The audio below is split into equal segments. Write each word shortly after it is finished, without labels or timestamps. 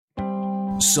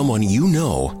Someone you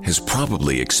know has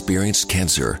probably experienced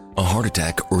cancer, a heart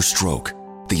attack, or stroke.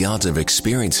 The odds of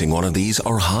experiencing one of these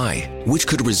are high, which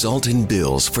could result in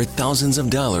bills for thousands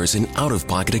of dollars in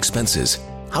out-of-pocket expenses.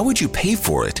 How would you pay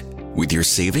for it? With your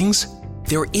savings?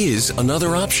 There is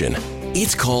another option.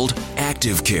 It's called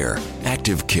Active Care.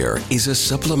 Active Care is a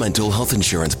supplemental health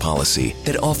insurance policy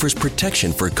that offers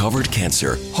protection for covered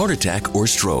cancer, heart attack, or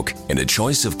stroke, and a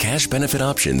choice of cash benefit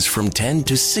options from $10,000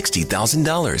 to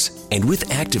 $60,000. And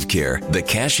with Active Care, the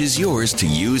cash is yours to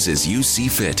use as you see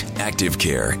fit. Active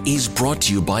Care is brought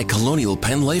to you by Colonial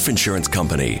Penn Life Insurance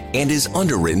Company and is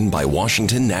underwritten by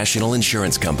Washington National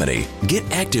Insurance Company. Get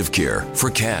Active Care for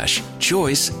cash,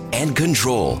 choice, and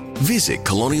control. Visit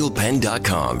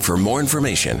colonialpenn.com for more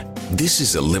information. This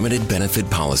is a limited benefit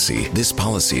policy. This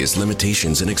policy has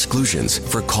limitations and exclusions.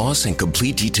 For costs and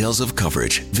complete details of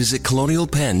coverage, visit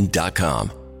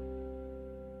colonialpenn.com.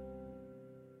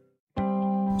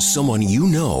 Someone you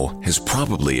know has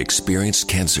probably experienced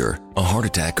cancer, a heart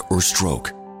attack, or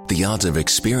stroke. The odds of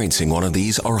experiencing one of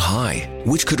these are high,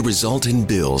 which could result in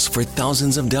bills for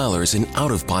thousands of dollars in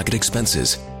out-of-pocket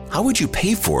expenses. How would you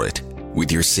pay for it?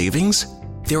 With your savings?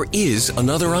 There is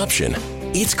another option.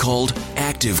 It's called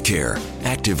Active Care.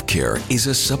 Active Care is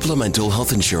a supplemental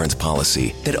health insurance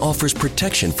policy that offers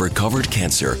protection for covered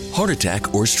cancer, heart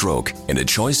attack, or stroke, and a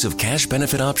choice of cash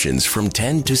benefit options from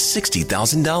 $10,000 to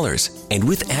 $60,000. And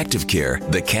with Active Care,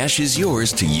 the cash is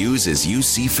yours to use as you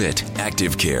see fit.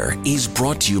 Active Care is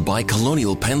brought to you by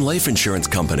Colonial Penn Life Insurance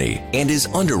Company and is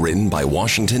underwritten by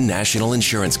Washington National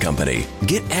Insurance Company.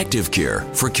 Get Active Care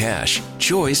for cash,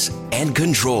 choice, and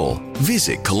control.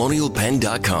 Visit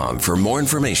colonialpenn.com for more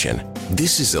information.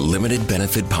 This is a limited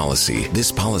benefit policy.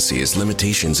 This policy has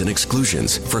limitations and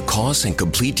exclusions. For costs and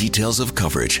complete details of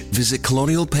coverage, visit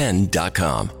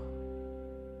colonialpenn.com.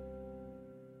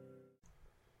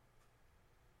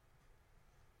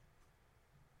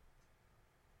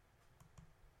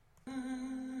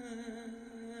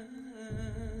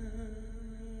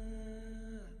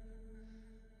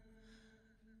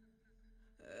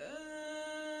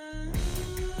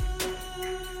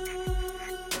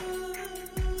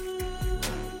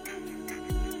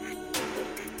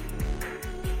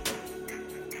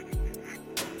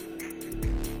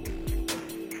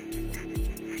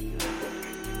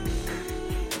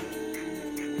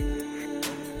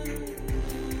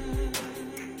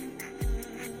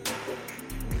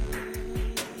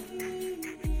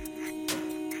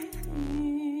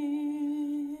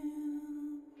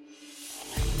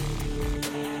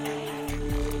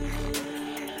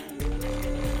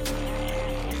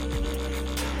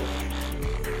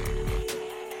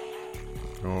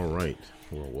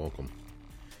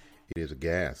 It is a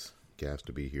gas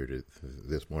to be here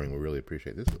this morning. We really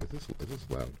appreciate this. Is this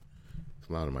loud? It's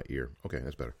loud in my ear. Okay,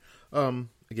 that's better.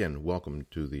 Again, welcome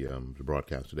to the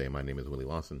broadcast today. My name is Willie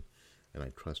Lawson, and I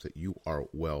trust that you are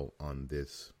well on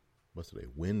this, what's today?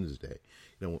 Wednesday.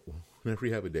 You know, whenever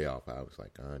you have a day off, I was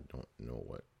like, I don't know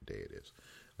what day it is.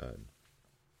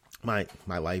 My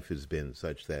life has been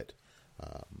such that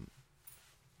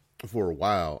for a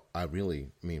while,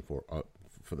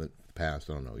 for the past,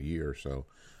 I don't know, year or so,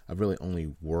 I've really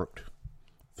only worked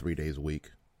 3 days a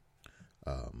week.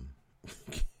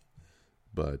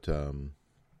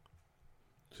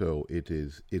 So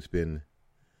it's been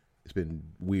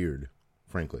weird,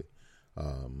 frankly.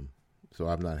 So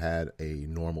I've not had a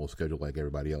normal schedule like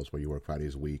everybody else where you work 5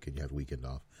 days a week and you have the weekend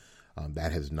off.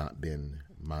 That has not been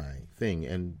my thing.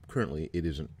 And currently it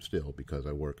isn't still, because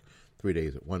I work 3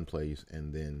 days at one place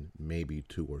and then maybe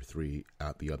 2 or 3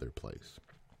 at the other place.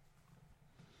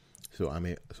 So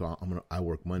I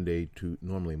work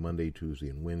normally Monday, Tuesday,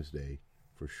 and Wednesday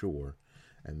for sure,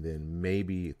 and then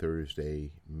maybe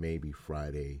Thursday, maybe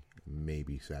Friday,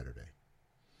 maybe Saturday.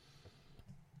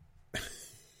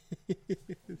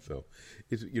 So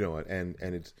it's, you know, and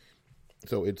it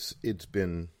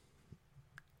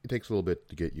takes a little bit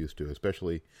to get used to,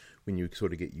 especially when you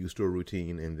sort of get used to a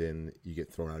routine and then you get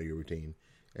thrown out of your routine,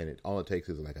 and all it takes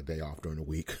is like a day off during the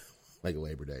week. Like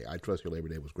Labor Day. I trust your Labor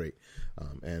Day was great.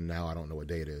 And now I don't know what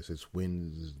day it is. It's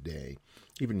Wednesday.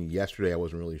 Even yesterday, I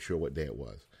wasn't really sure what day it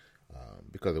was,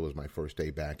 because it was my first day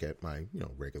back at my,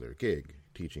 regular gig,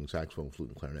 teaching saxophone, flute,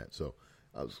 and clarinet. So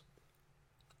I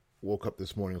woke up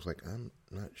this morning. I was like, I'm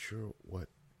not sure what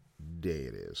day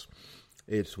it is.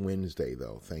 It's Wednesday,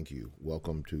 though. Thank you.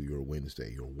 Welcome to your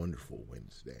Wednesday, your wonderful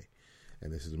Wednesday.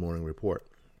 And this is the Morning Report.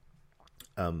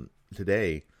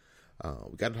 Today,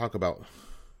 we got to talk about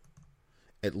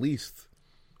at least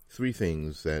 3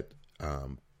 things that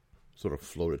sort of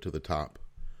floated to the top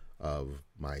of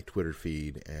my Twitter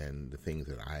feed and the things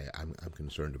that I'm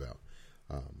concerned about.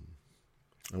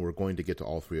 and we're going to get to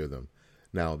all three of them.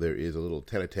 Now, there is a little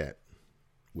tete-a-tete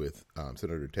with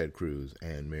Senator Ted Cruz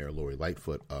and Mayor Lori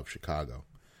Lightfoot of Chicago,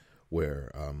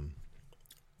 where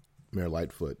Mayor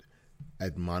Lightfoot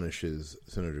admonishes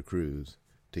Senator Cruz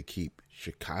to keep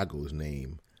Chicago's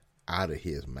name out of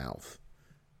his mouth.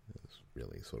 It's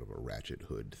really sort of a ratchet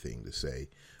hood thing to say.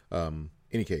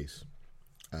 Any case,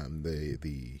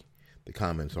 the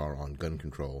comments are on gun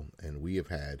control, and we have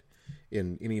had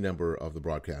in any number of the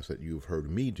broadcasts that you've heard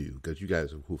me do, because you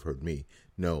guys who've heard me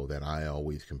know that I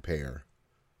always compare,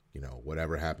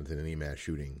 whatever happens in any mass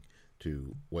shooting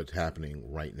to what's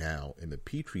happening right now in the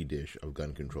petri dish of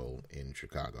gun control in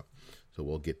Chicago. So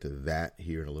we'll get to that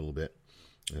here in a little bit.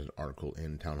 There's an article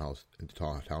in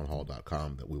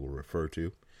townhall.com that we will refer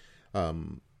to.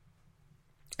 And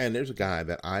there's a guy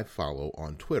that I follow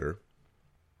on Twitter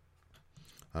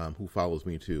who follows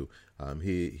me too.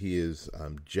 He is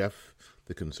Jeff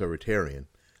the Conservatarian,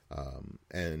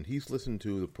 and he's listened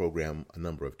to the program a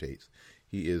number of dates.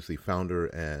 He is the founder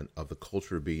of the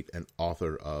Culture Beat and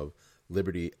author of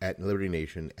Liberty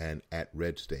Nation and at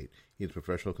Red State. He's a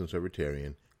professional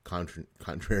conservatarian,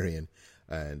 contrarian,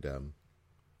 and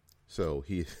so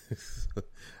he,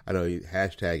 I know,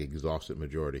 hashtag exhausted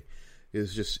majority.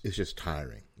 It's just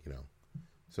tiring,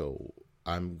 So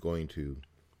I'm going to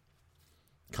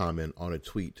comment on a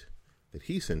tweet that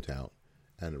he sent out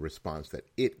and a response that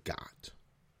it got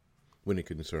when it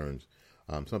concerns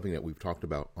something that we've talked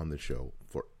about on the show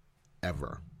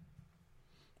forever.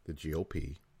 The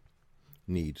GOP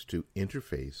needs to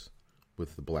interface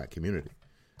with the black community,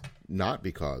 not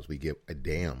because we give a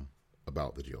damn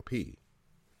about the GOP,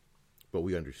 but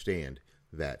we understand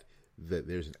that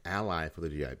there's an ally for the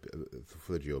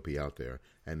GOP out there,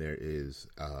 and there is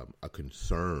a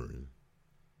concern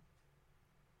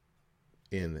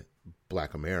in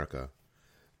Black America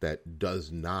that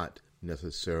does not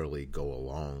necessarily go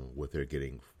along with their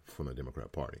getting from the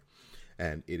Democrat Party,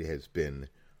 and it has been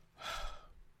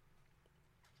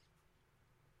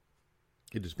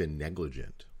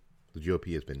negligent. The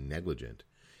GOP has been negligent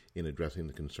in addressing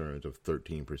the concerns of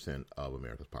 13% of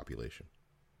America's population.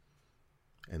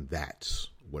 And that's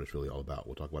what it's really all about.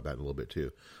 We'll talk about that in a little bit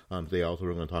too. Today also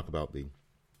we're going to talk about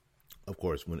of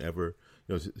course, whenever,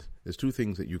 there's two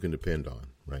things that you can depend on,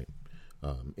 right,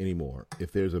 anymore.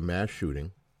 If there's a mass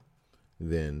shooting,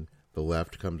 then the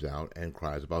left comes out and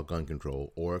cries about gun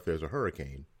control, or if there's a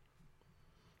hurricane,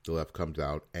 the left comes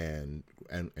out and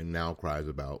now cries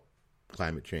about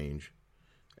climate change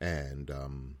and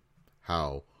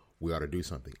how we ought to do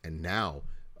something. And now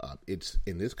it's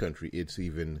in this country, it's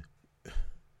even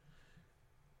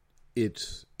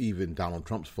Donald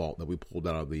Trump's fault that we pulled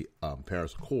out of the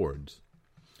Paris Accords,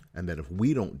 and that if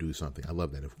we don't do something, I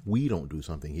love that, if we don't do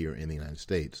something here in the United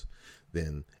States,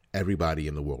 then everybody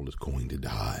in the world is going to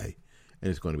die, and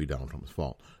it's going to be Donald Trump's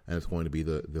fault, and it's going to be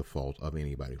the fault of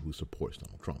anybody who supports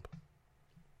Donald Trump.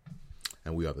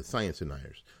 And we are the science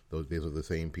deniers. These are the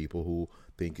same people who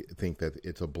think that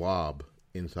it's a blob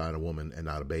inside a woman and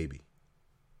not a baby.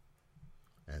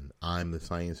 And I'm the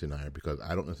science denier because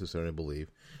I don't necessarily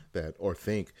believe that or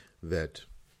think that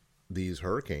these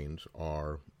hurricanes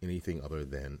are anything other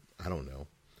than, I don't know,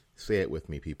 say it with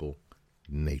me, people,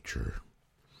 nature.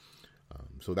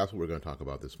 So that's what we're going to talk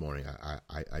about this morning.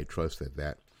 I trust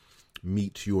that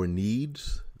meets your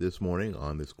needs this morning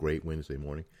on this great Wednesday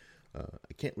morning.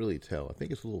 I can't really tell. I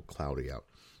think it's a little cloudy out.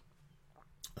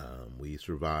 We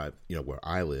survived, where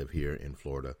I live here in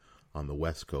Florida on the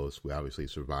West Coast. We obviously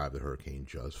survived the hurricane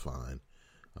just fine.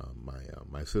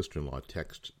 My sister-in-law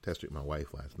texted my wife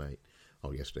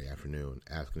yesterday afternoon,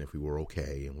 asking if we were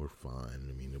okay, and we're fine.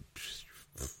 I mean,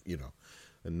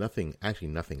 nothing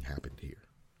happened here.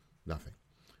 Nothing.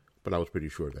 But I was pretty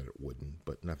sure that it wouldn't,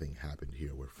 but nothing happened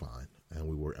here. We're fine. And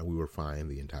we were fine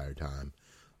the entire time.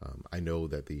 I know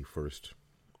that the first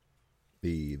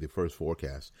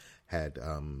forecast had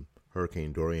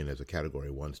Hurricane Dorian as a Category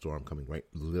 1 storm coming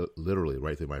literally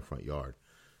right through my front yard,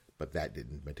 but that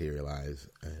didn't materialize,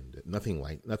 and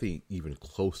nothing even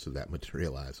close to that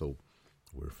materialized. So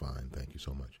we're fine. Thank you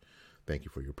so much. Thank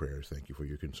you for your prayers. Thank you for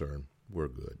your concern. We're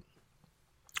good.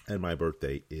 And my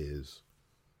birthday is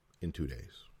in 2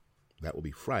 days. That will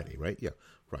be Friday, right? Yeah,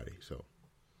 Friday. So,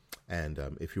 and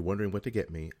if you're wondering what to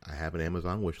get me, I have an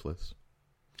Amazon wish list.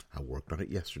 I worked on it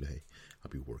yesterday.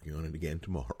 I'll be working on it again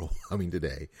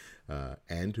today,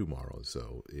 and tomorrow.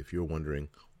 So if you're wondering,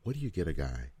 what do you get a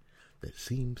guy that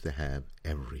seems to have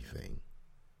everything?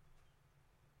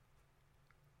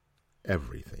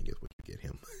 Everything is what you get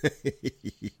him.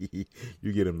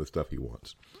 You get him the stuff he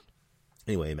wants.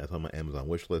 Anyway, that's on my Amazon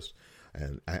wish list.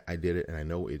 And I did it, and I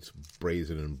know it's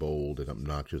brazen and bold and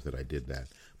obnoxious that I did that.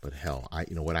 But hell,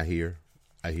 you know what I hear?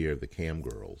 I hear the cam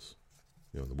girls,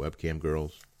 the webcam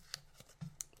girls,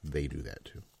 they do that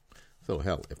too. So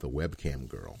hell, if the webcam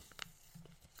girl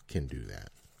can do that,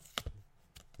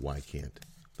 why can't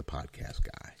the podcast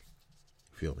guy?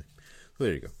 Feel me? So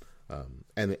there you go.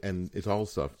 And it's all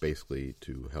stuff basically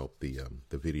to help the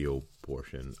video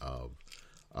portion of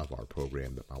our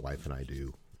program that my wife and I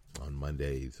do on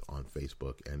Mondays on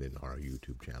Facebook and in our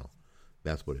YouTube channel.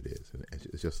 That's what it is. And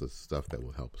it's just the stuff that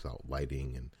will help us out,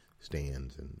 lighting and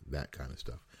stands and that kind of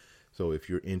stuff. So if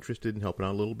you're interested in helping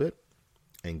out a little bit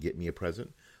and get me a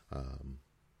present, I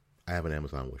have an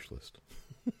Amazon wish list.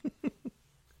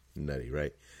 Nutty,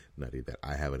 right? Nutty that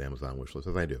I have an Amazon wish list,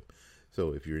 as I do.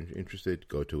 So if you're interested,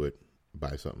 go to it,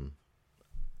 buy something.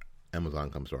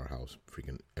 Amazon comes to our house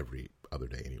freaking every other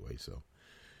day anyway, so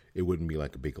it wouldn't be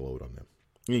like a big load on them.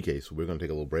 In any case, we're going to take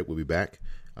a little break. We'll be back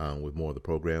with more of the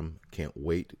program. Can't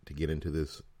wait to get into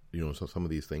this, some of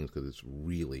these things, because it's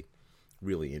really,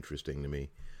 really interesting to me.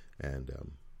 And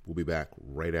we'll be back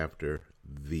right after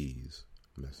these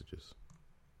messages.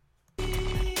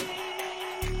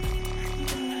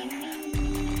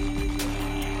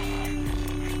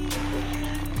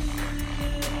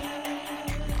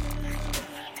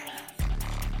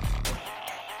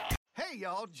 Hey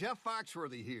y'all, Jeff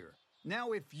Foxworthy here.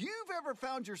 Now, if you've ever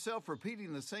found yourself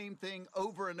repeating the same thing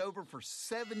over and over for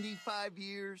 75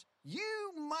 years,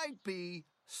 you might be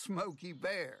Smokey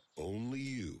Bear. Only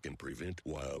you can prevent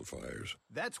wildfires.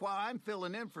 That's why I'm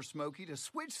filling in for Smokey to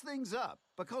switch things up,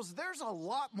 because there's a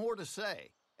lot more to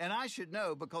say. And I should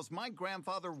know because my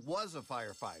grandfather was a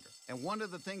firefighter. And one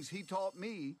of the things he taught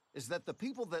me is that the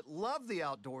people that love the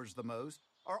outdoors the most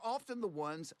are often the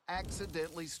ones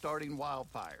accidentally starting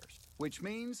wildfires, which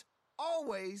means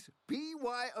always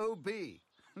BYOB.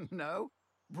 No,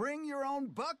 bring your own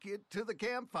bucket to the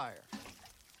campfire.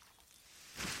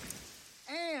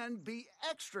 And be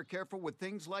extra careful with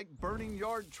things like burning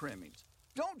yard trimmings.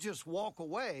 Don't just walk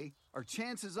away, or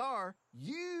chances are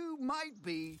you might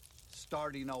be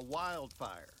starting a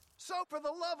wildfire. So for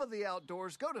the love of the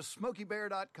outdoors, go to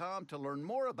SmokeyBear.com to learn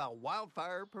more about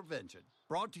wildfire prevention.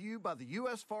 Brought to you by the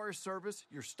U.S. Forest Service,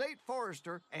 your state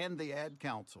forester, and the Ad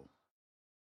Council.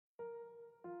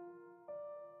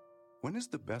 When is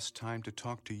the best time to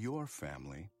talk to your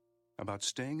family about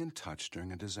staying in touch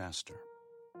during a disaster?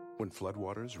 When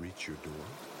floodwaters reach your door?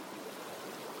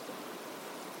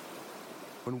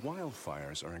 When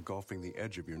wildfires are engulfing the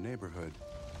edge of your neighborhood?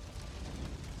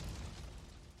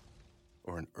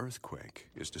 Or an earthquake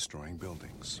is destroying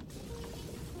buildings?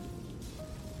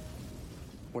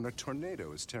 When a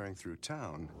tornado is tearing through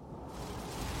town?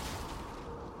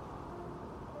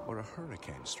 Or a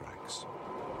hurricane strikes?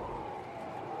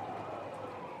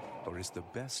 Or is the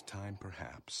best time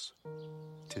perhaps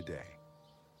today?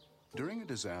 During a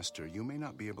disaster, you may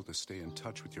not be able to stay in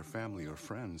touch with your family or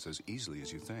friends as easily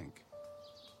as you think.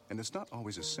 And it's not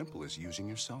always as simple as using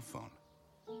your cell phone.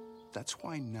 That's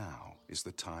why now is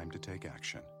the time to take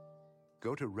action.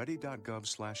 Go to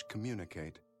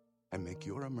ready.gov/communicate and make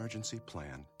your emergency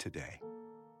plan today.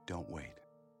 Don't wait.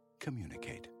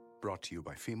 Communicate. Brought to you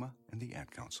by FEMA and the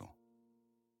Ad Council.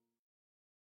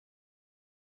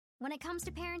 When it comes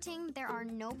to parenting, there are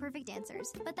no perfect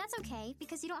answers. But that's okay,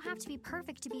 because you don't have to be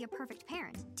perfect to be a perfect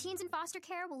parent. Teens in foster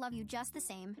care will love you just the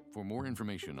same. For more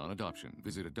information on adoption,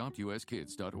 visit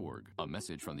adoptuskids.org. A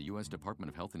message from the U.S. Department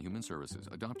of Health and Human Services,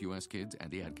 Adopt U.S. Kids, and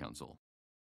the Ad Council.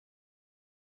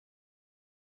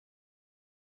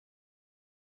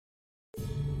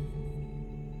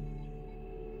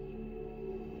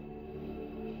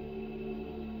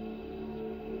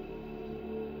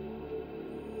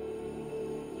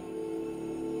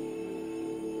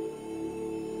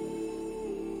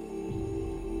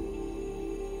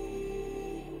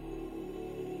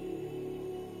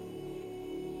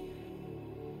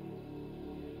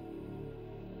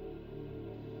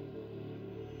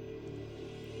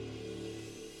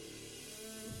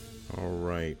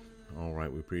 All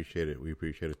right. We appreciate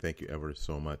it. Thank you ever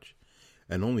so much.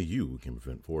 And only you can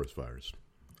prevent forest fires.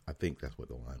 I think that's what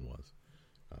the line was.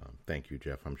 Thank you,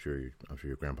 Jeff. I'm sure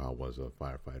your grandpa was a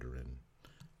firefighter, and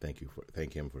thank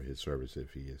him for his service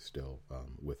if he is still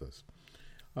with us.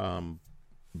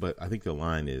 But I think the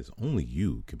line is only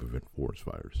you can prevent forest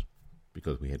fires,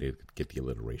 because we had to get the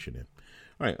alliteration in.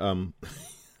 All right.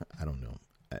 I don't know.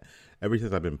 Ever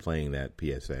since I've been playing that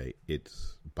PSA,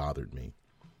 it's bothered me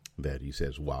that he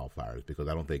says wildfires, because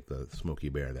I don't think the Smokey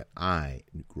Bear that I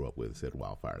grew up with said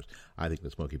wildfires. I think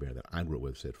the Smokey Bear that I grew up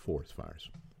with said forest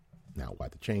fires. Now, why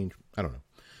the change? I don't know.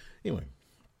 Anyway,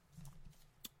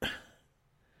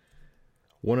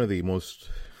 One of the most,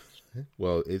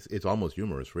 well, it's almost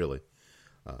humorous, really.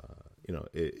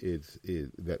 It's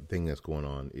that thing that's going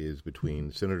on is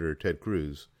between Senator Ted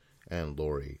Cruz and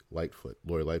Lori Lightfoot.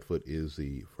 Lori Lightfoot is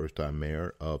the first-time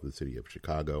mayor of the city of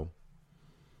Chicago.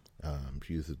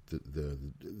 She uses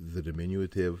the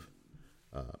diminutive,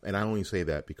 and I only say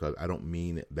that because I don't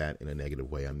mean that in a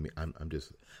negative way. I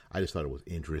just thought it was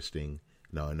interesting.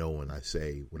 Now I know when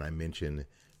I mention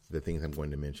the things I'm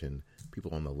going to mention,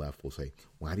 people on the left will say,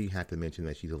 "Why do you have to mention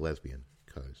that she's a lesbian?"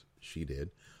 Because she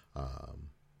did.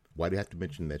 Why do you have to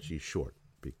mention that she's short?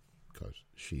 Because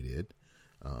she did.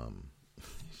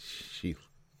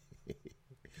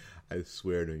 I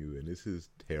swear to you, and this is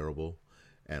terrible,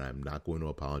 and I'm not going to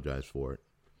apologize for it.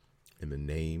 In the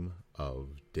name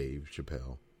of Dave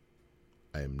Chappelle,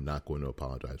 I am not going to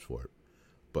apologize for it.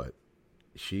 But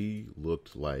she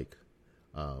looked like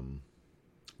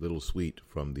Little Sweet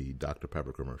from the Dr.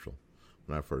 Pepper commercial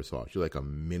when I first saw her. She was like a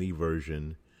mini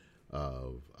version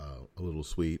of a Little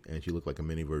Sweet, and she looked like a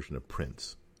mini version of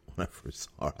Prince. When I first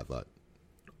saw her, I thought,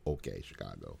 okay,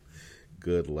 Chicago,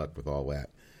 good luck with all that.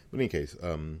 But in any case,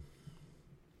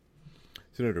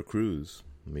 Senator Cruz,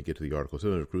 let me get to the article.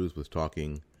 Senator Cruz was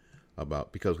talking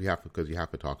about, because you have to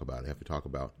talk about it. You have to talk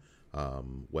about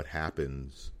what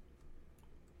happens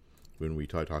when we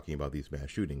start talking about these mass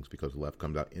shootings, because the left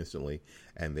comes out instantly,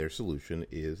 and their solution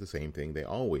is the same thing they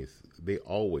always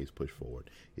push forward,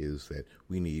 is that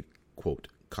we need, quote,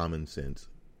 common sense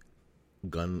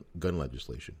gun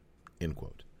legislation, end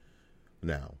quote.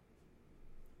 Now,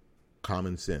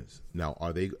 common sense. Now,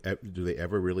 do they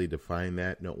ever really define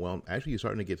that? No. Well, actually, you're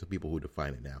starting to get some people who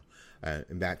define it now,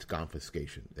 and that's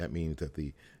confiscation. That means that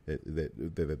they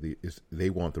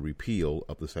want the repeal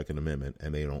of the Second Amendment,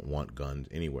 and they don't want guns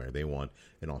anywhere. They want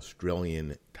an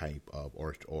Australian type of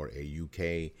or a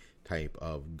UK type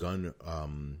of gun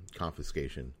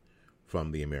confiscation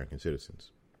from the American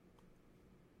citizens.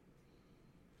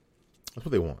 That's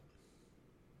what they want.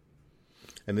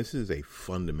 And this is a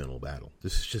fundamental battle.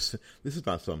 This is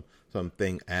not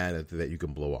something added that you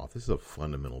can blow off. This is a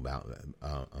fundamental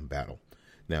battle.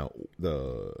 Now,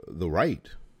 the right,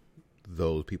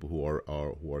 those people who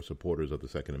are supporters of the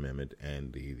Second Amendment,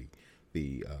 and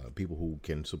the people who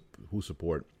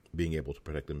support being able to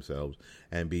protect themselves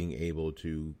and being able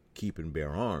to keep and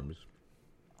bear arms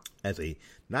as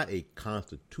not a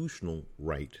constitutional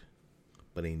right,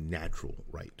 but a natural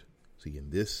right. See,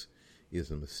 and this is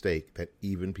a mistake that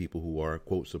even people who are,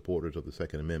 quote, supporters of the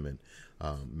Second Amendment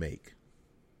make.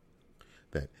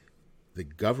 That the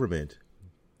government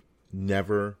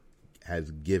never has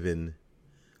given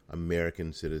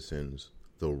American citizens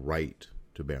the right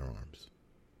to bear arms.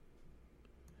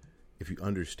 If you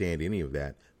understand any of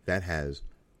that, that has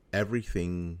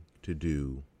everything to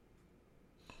do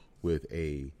with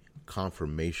a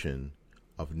confirmation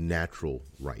of natural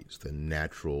rights, the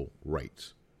natural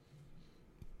rights.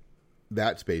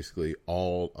 That's basically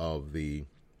all of the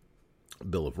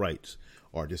Bill of Rights,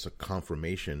 are just a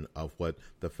confirmation of what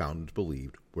the founders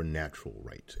believed were natural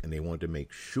rights. And they just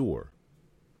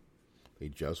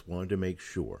wanted to make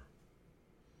sure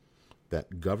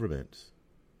that governments,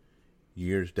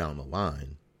 years down the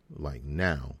line, like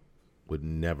now, would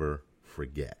never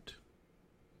forget.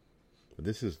 But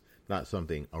this is not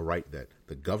a right that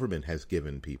the government has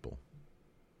given people.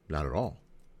 Not at all.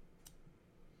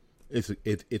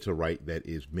 It's a right that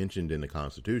is mentioned in the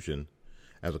Constitution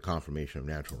as a confirmation of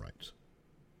natural rights.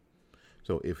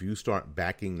 So if you start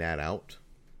backing that out,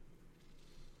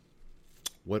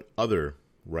 what other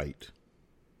right,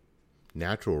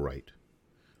 natural right,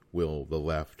 will the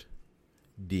left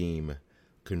deem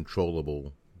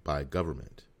controllable by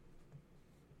government?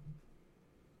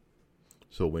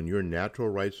 So when your natural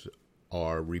rights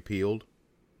are repealed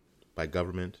by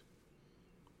government,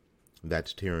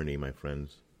 that's tyranny, my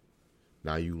friends.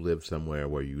 Now you live somewhere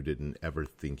where you didn't ever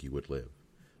think you would live.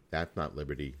 That's not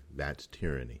liberty. That's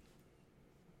tyranny.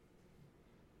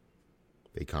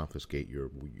 They confiscate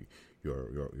your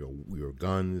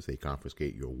guns. They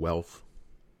confiscate your wealth.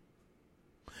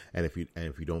 And if you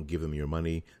don't give them your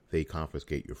money, they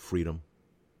confiscate your freedom.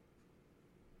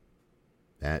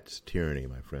 That's tyranny,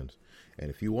 my friends. And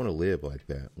if you want to live like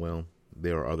that, well,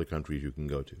 there are other countries you can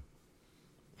go to.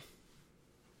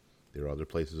 There are other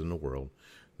places in the world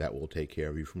that will take care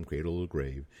of you from cradle to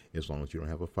grave, as long as you don't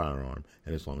have a firearm,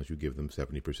 and as long as you give them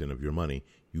 70% of your money,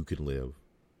 you can live.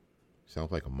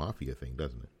 Sounds like a mafia thing,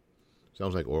 doesn't it?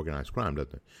 Sounds like organized crime,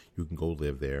 doesn't it? You can go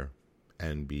live there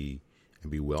and be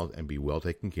well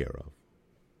taken care of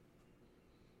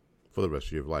for the rest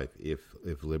of your life, if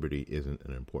liberty isn't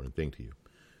an important thing to you.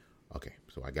 Okay,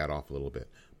 so I got off a little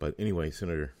bit, but anyway,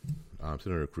 Senator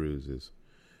Cruz is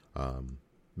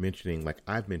mentioning, like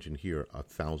I've mentioned here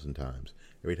 1,000 times,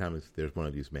 every time there's one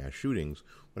of these mass shootings,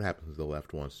 what happens is the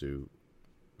left wants to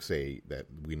say that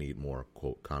we need more,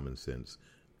 quote, common sense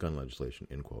gun legislation,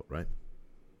 end quote, right?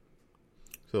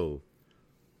 So,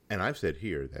 and I've said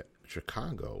here that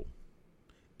Chicago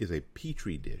is a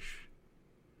petri dish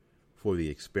for the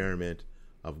experiment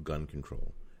of gun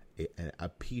control, a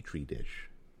petri dish.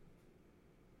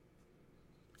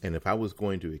 And if I was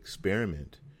going to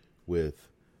experiment with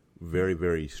very,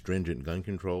 very stringent gun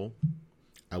control,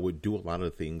 I would do a lot of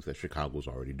the things that Chicago's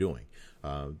already doing.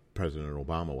 President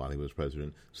Obama, while he was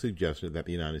president, suggested that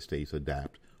the United States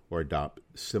adopt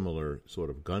similar sort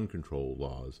of gun control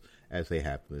laws as they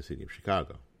have in the city of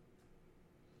Chicago.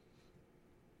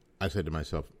 I said to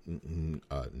myself,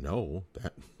 no,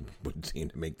 that would seem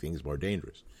to make things more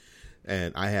dangerous.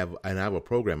 And I have a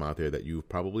program out there that you've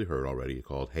probably heard already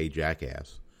called Hey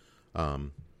Jackass.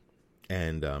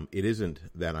 It isn't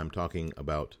that I'm talking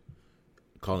about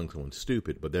calling someone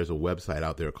stupid, but there's a website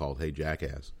out there called Hey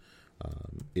Jackass.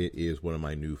 It is one of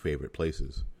my new favorite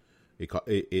places.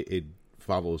 It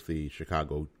follows the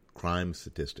Chicago crime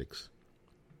statistics.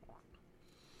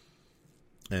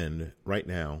 And right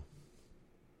now,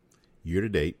 year to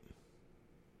date,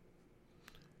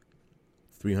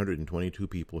 322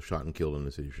 people shot and killed in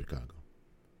the city of Chicago.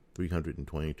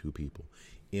 322 people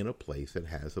in a place that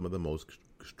has some of the most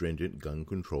stringent gun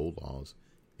control laws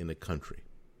in the country.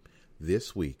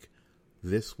 This week,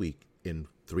 in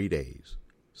 3 days,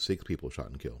 6 people shot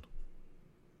and killed.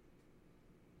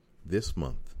 This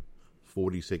month,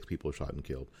 46 people shot and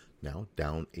killed. Now,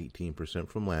 down 18%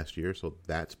 from last year, so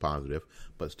that's positive,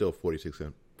 but still 46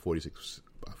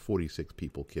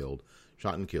 people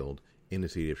shot and killed in the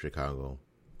city of Chicago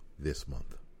this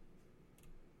month.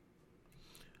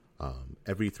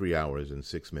 Every 3 hours and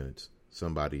 6 minutes,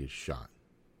 somebody is shot.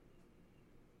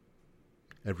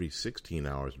 Every 16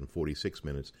 hours and 46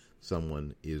 minutes,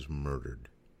 someone is murdered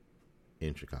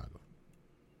in Chicago.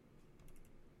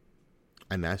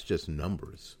 And that's just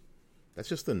numbers. That's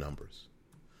just the numbers.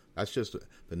 That's just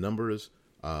the numbers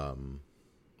are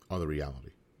the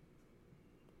reality.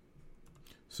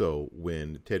 So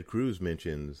when Ted Cruz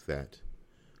mentions that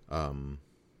in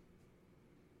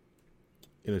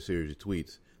a series of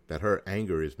tweets that her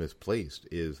anger is misplaced,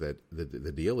 is that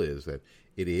the deal is that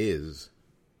it is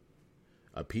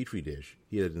a petri dish.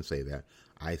 He doesn't say that.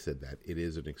 I said that. It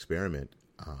is an experiment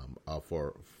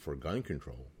for gun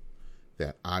control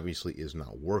that obviously is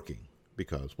not working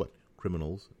because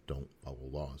criminals don't follow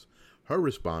laws. Her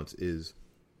response is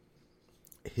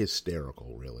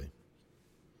hysterical, really.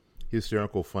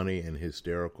 Hysterical funny and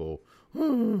hysterical,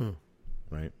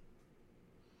 right?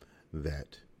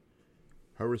 That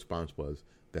her response was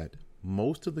that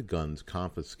most of the guns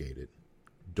confiscated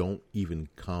don't even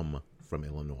come from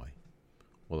Illinois.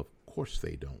 Well, of course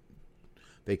they don't.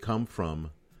 They come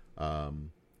from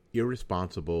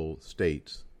irresponsible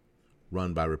states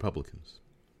run by Republicans.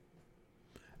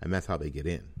 And that's how they get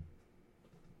in.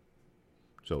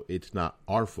 So it's not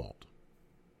our fault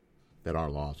that our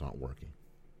laws aren't working.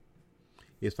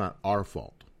 It's not our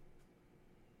fault.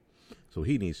 So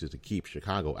he needs just to keep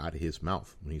Chicago out of his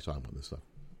mouth when he's talking about this stuff.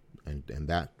 And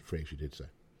that phrase you did say.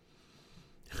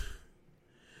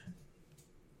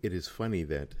 It is funny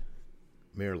that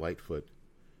Mayor Lightfoot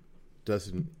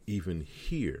doesn't even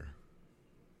hear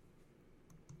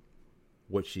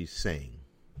what she's saying.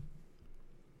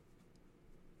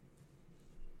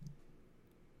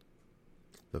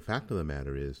 The fact of the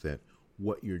matter is that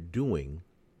what you're doing,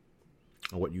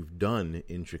 or what you've done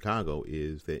in Chicago,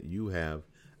 is that you have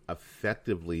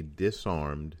effectively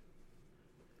disarmed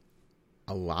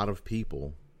a lot of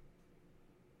people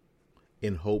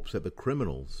in hopes that the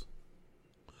criminals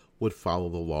would follow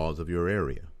the laws of your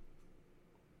area.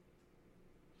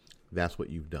 That's what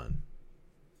you've done.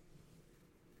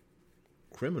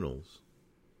 Criminals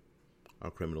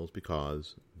are criminals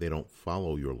because they don't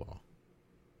follow your law.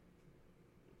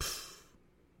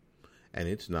 And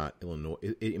it's not Illinois.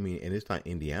 And it's not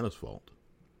Indiana's fault,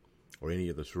 or any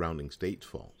of the surrounding states'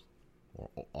 fault,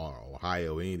 or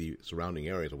Ohio, any of the surrounding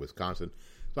areas, or Wisconsin.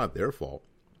 It's not their fault.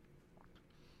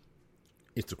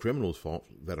 It's the criminals' fault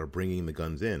that are bringing the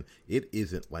guns in. It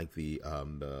isn't like the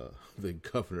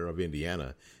governor of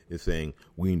Indiana is saying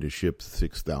we need to ship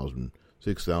 6,000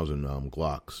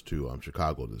 Glocks to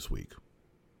Chicago this week.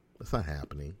 That's not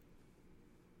happening.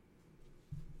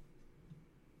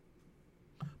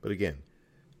 But again,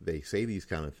 they say these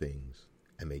kind of things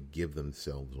and they give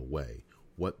themselves away.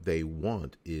 What they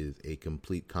want is a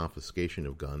complete confiscation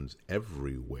of guns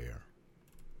everywhere.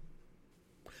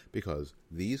 Because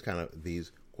these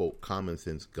quote common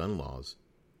sense gun laws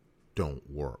don't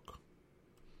work.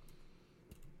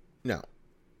 Now,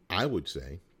 I would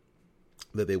say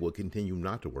that they will continue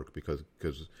not to work because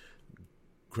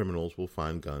criminals will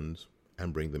find guns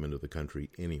and bring them into the country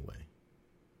anyway.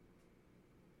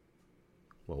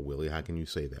 Well, Willie, how can you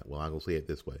say that? Well, I will say it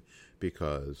this way.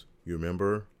 Because you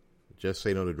remember, just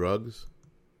say no to drugs.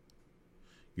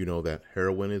 You know that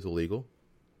heroin is illegal.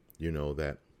 You know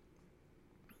that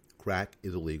crack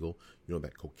is illegal. You know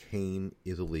that cocaine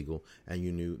is illegal. And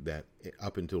you knew that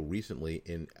up until recently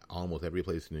in almost every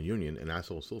place in the union, and I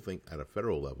still think at a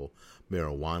federal level,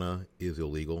 marijuana is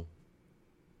illegal.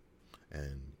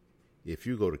 And if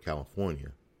you go to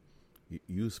California,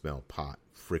 you smell pot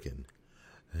frickin'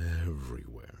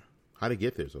 everywhere. How did it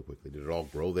get there so quickly? Did it all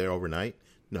grow there overnight?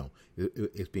 No,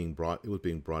 it was being brought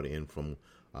in from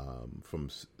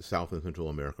South and Central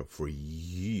America for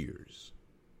years,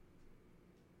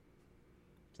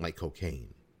 like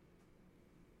cocaine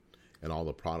and all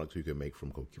the products you can make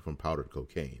from powdered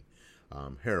cocaine,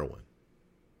 heroin,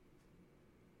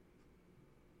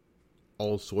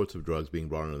 all sorts of drugs being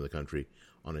brought into the country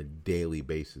on a daily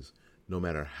basis. No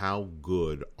matter how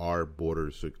good our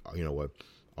borders,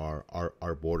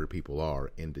 our border people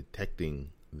are in detecting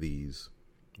these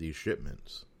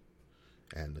shipments,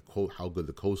 and how good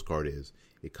the Coast Guard is,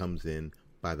 it comes in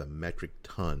by the metric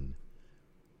ton,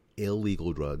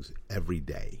 illegal drugs every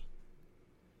day.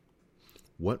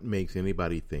 What makes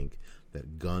anybody think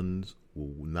that guns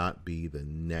will not be the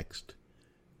next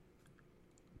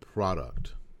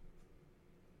product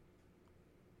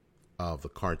of the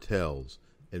cartels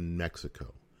in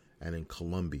Mexico and in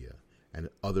Colombia and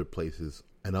other places,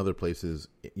 in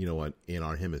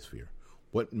our hemisphere?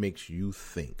 What makes you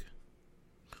think?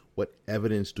 What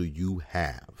evidence do you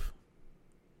have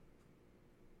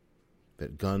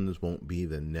that guns won't be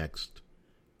the next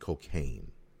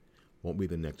cocaine, won't be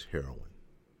the next heroin?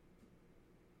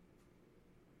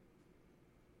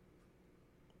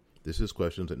 This is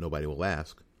questions that nobody will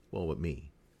ask. Well, with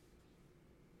me,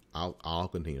 I'll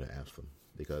continue to ask them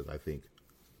because I think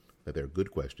that they're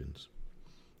good questions,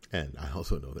 and I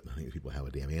also know that none of these people have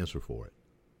a damn answer for it.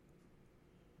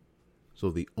 So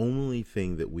the only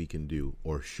thing that we can do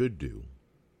or should do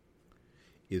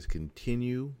is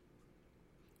continue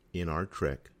in our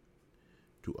trek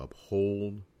to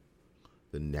uphold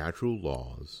the natural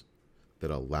laws that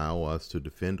allow us to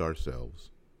defend ourselves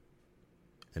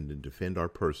and to defend our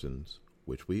persons,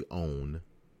 which we own,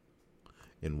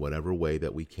 in whatever way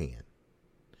that we can.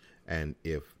 And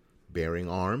if bearing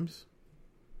arms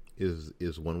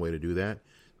is one way to do that,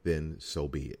 then so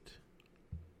be it.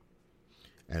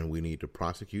 And we need to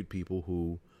prosecute people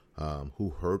who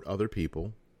hurt other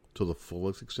people to the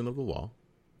fullest extent of the law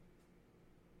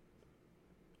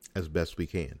as best we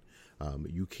can.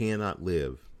 You cannot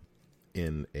live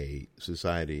in a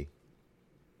society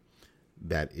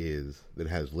that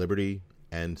has liberty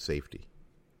and safety.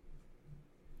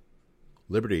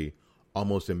 Liberty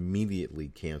almost immediately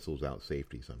cancels out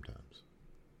safety sometimes.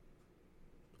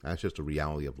 That's just a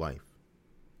reality of life.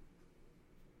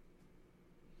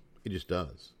 It just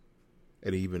does.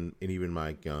 And even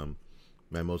my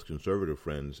most conservative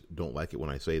friends don't like it when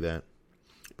I say that.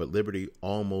 But liberty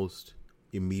almost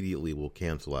immediately will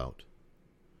cancel out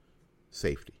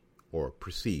safety or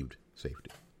perceived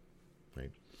safety,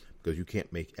 right? Because you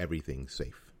can't make everything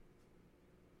safe.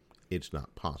 It's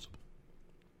not possible.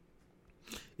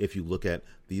 If you look at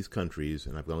these countries,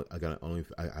 and I'm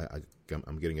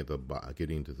getting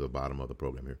to the bottom of the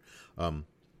program here,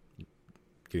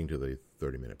 getting to the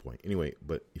 30-minute point. Anyway,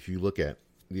 but if you look at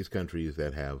these countries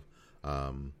that have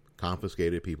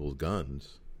confiscated people's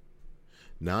guns,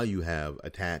 now you have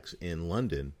attacks in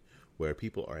London where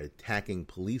people are attacking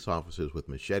police officers with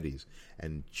machetes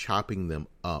and chopping them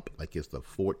up like it's the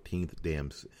 14th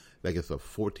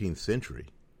century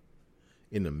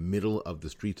in the middle of the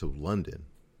streets of London.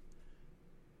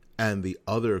 And the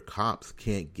other cops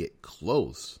can't get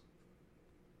close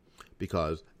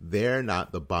because they're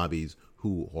not the bobbies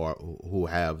who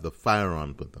have the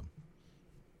firearms with them.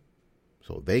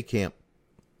 So they can't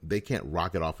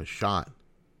rocket off a shot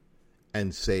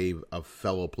and save a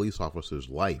fellow police officer's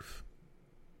life.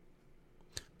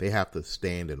 They have to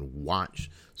stand and watch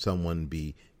someone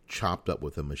be chopped up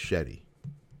with a machete.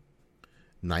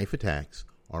 Knife attacks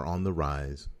are on the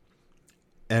rise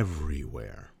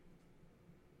everywhere.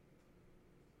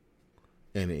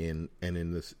 And in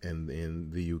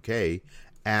the UK,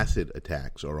 acid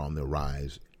attacks are on the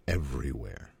rise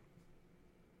everywhere.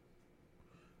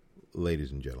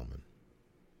 Ladies and gentlemen,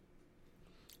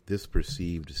 this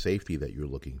perceived safety that you're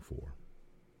looking for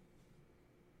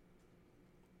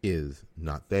is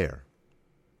not there.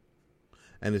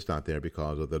 And it's not there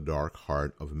because of the dark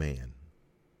heart of man.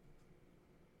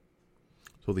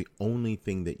 So the only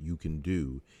thing that you can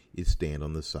do is stand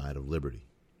on the side of liberty.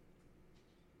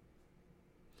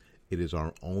 It is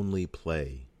our only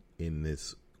play in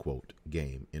this, quote,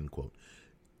 game, end quote,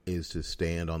 is to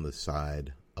stand on the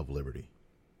side of liberty.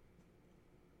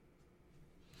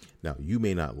 Now, you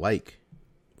may not like,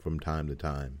 from time to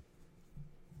time,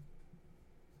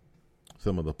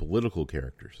 some of the political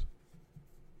characters,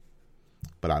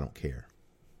 but I don't care.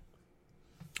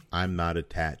 I'm not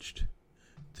attached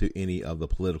to any of the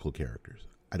political characters.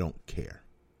 I don't care.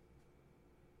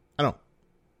 I don't.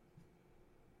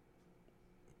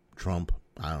 Trump,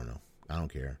 I don't know. I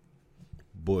don't care.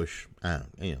 Bush, I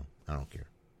don't care.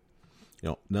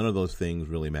 None of those things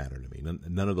really matter to me.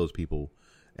 None of those people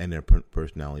and their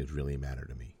personalities really matter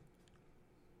to me.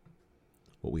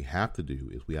 What we have to do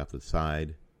is we have to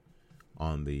side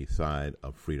on the side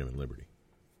of freedom and liberty.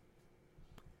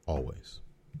 Always.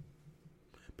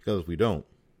 Because if we don't,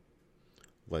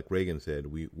 like Reagan said,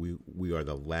 we are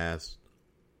the last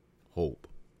hope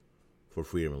for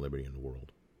freedom and liberty in the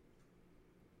world.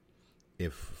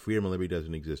 If freedom and liberty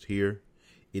doesn't exist here,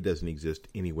 it doesn't exist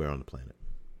anywhere on the planet.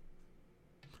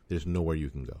 There's nowhere you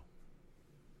can go.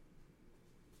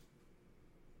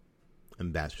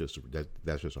 And that's just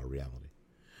our reality.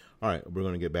 All right, we're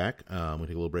going to get back. I'm going to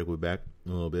take a little break. We'll be back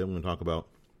in a little bit. I'm going to talk about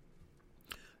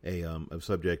a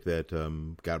subject that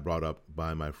got brought up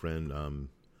by my friend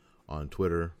on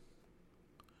Twitter.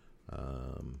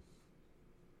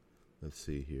 Let's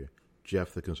see here.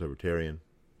 Jeff the Conservatarian.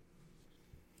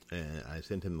 And I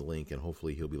sent him the link, and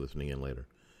hopefully he'll be listening in later.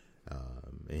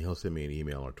 And he'll send me an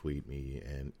email or tweet me,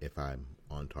 and if I'm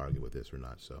on target with this or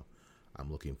not. So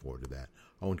I'm looking forward to that.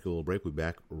 I want to take a little break. We'll be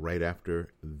back right after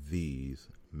these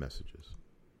messages.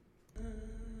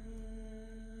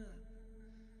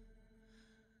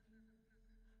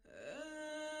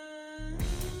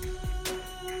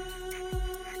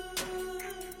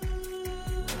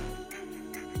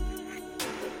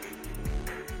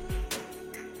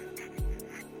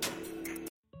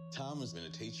 Tom has been a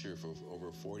teacher for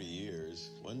over 40 years.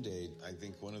 One day, I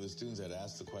think one of the students had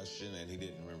asked the question and he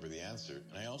didn't remember the answer.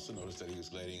 And I also noticed that he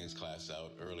was letting his class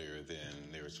out earlier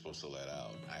than they were supposed to let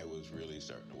out. I was really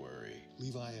starting to worry.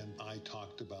 Levi and I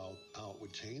talked about how it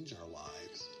would change our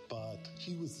lives, but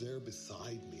he was there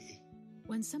beside me.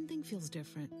 When something feels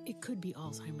different, it could be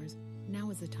Alzheimer's.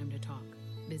 Now is the time to talk.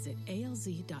 Visit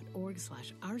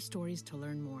alz.org/ourstories to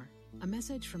learn more. A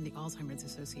message from the Alzheimer's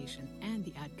Association and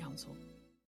the Ad Council.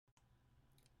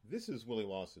 This is Willie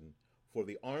Lawson for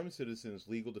the Armed Citizens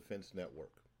Legal Defense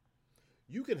Network.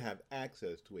 You can have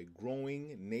access to a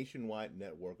growing nationwide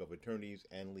network of attorneys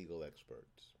and legal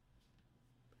experts.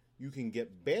 You can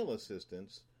get bail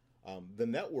assistance. The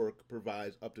network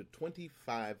provides up to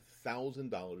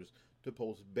 $25,000 to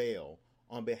post bail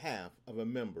on behalf of a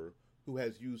member who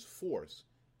has used force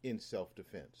in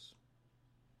self-defense.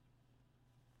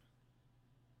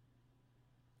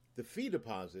 The fee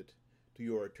deposit to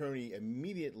your attorney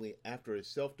immediately after a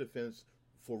self-defense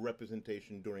for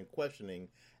representation during questioning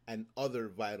and other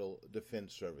vital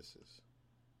defense services.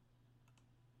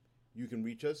 You can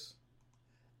reach us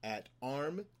at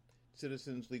Armed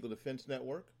Citizens Legal Defense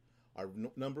Network. Our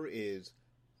number is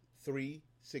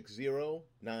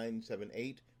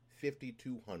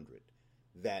 360-978-5200.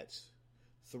 That's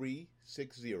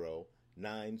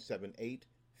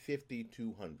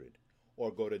 360-978-5200. Or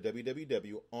go to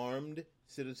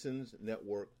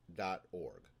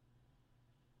www.armedcitizensnetwork.org.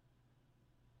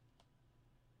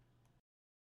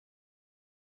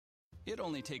 It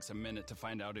only takes a minute to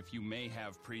find out if you may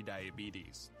have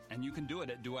prediabetes, and you can do it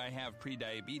at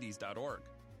doihaveprediabetes.org.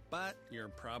 But you're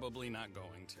probably not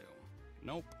going to.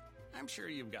 Nope. I'm sure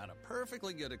you've got a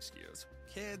perfectly good excuse.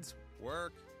 Kids,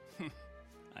 work.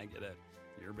 I get it.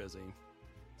 You're busy.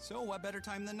 So what better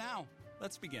time than now?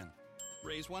 Let's begin.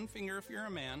 Raise one finger if you're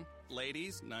a man.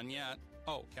 Ladies, none yet.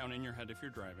 Oh, count in your head if you're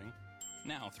driving.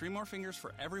 Now, 3 more fingers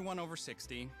for everyone over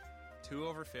 60, 2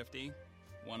 over 50,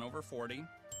 1 over 40,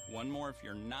 1 more if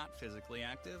you're not physically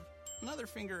active, another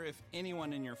finger if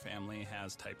anyone in your family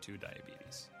has type 2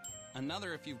 diabetes,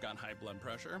 another if you've got high blood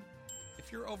pressure.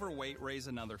 If you're overweight, raise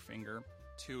another finger,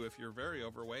 2 if you're very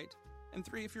overweight, and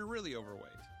 3 if you're really overweight.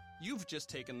 You've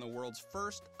just taken the world's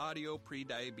first audio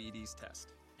prediabetes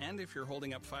test. And if you're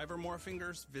holding up 5 or more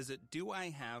fingers, visit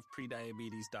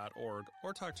doihaveprediabetes.org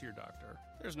or talk to your doctor.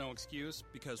 There's no excuse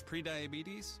because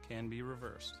prediabetes can be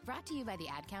reversed. Brought to you by the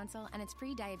Ad Council and its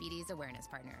pre-diabetes awareness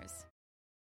partners.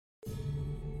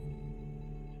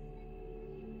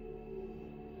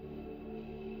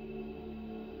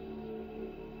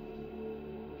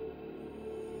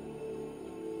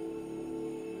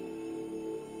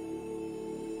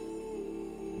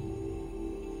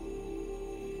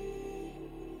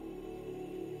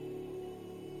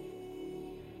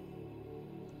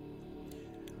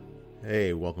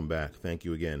 Hey, welcome back. Thank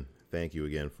you again. Thank you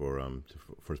again for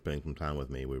spending some time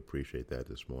with me. We appreciate that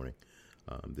this morning.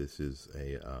 This is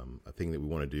a thing that we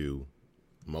want to do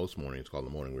most mornings. It's called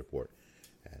the Morning Report,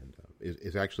 and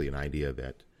it's actually an idea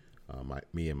that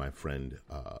me and my friend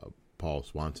Paul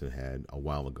Swanson had a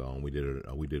while ago, and we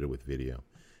did it with video.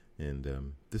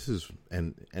 And this is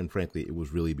and frankly, it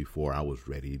was really before I was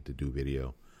ready to do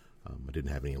video. I didn't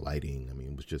have any lighting. I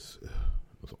mean, it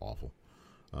was awful.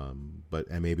 But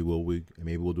maybe we'll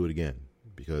do it again,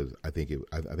 because I think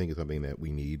it's something that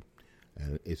we need,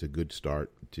 and it's a good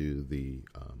start to the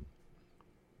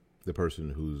person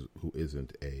who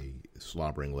isn't a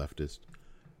slobbering leftist.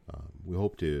 I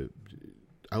hope to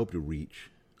reach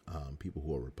people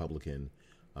who are Republican,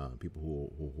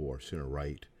 people who are center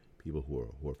right, people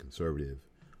who are conservative,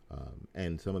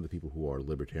 and some of the people who are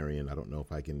libertarian. I don't know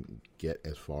if I can get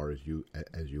as far as you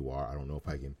are. I don't know if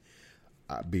I can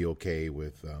be okay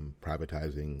with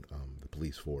privatizing the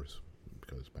police force,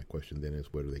 because my question then is,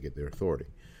 where do they get their authority?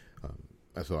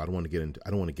 So I don't want to get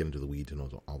into the weeds and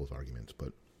all those arguments,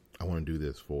 but I want to do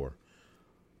this for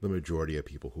the majority of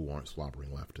people who aren't slobbering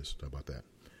leftists. How about that?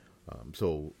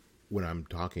 So when I'm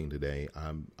talking today,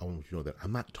 I want you to know that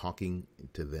I'm not talking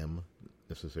to them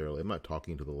necessarily. I'm not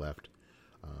talking to the left.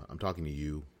 I'm talking to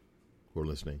you who are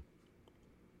listening.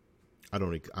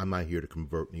 I'm not here to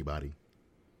convert anybody.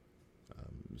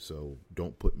 So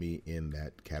don't put me in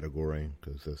that category,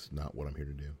 because that's not what I'm here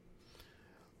to do.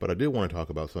 But I did want to talk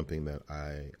about something that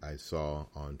I saw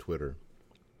on Twitter.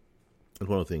 It's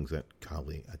one of the things that,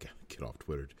 golly, I gotta get off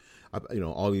Twitter.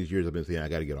 All these years I've been saying I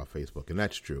got to get off Facebook, and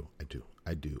that's true. I do.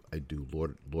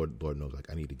 Lord knows,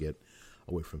 I need to get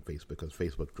away from Facebook, because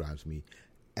Facebook drives me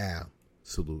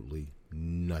absolutely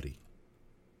nutty.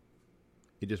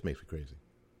 It just makes me crazy.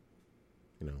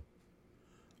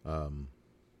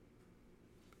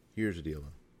 Here's the deal.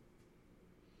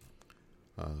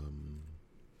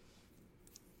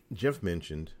 Jeff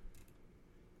mentioned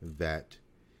that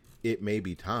it may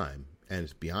be time, and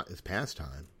it's past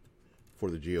time,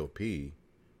 for the GOP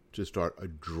to start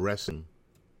addressing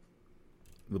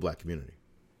the black community.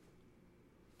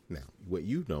 Now, what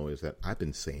you know is that I've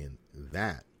been saying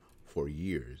that for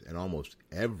years, and almost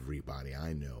everybody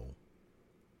I know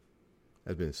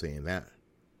has been saying that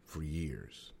for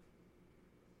years.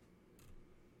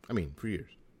 I mean, for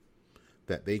years.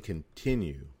 That they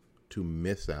continue to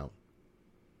miss out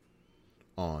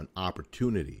on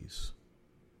opportunities.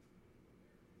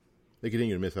 They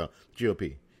continue to miss out.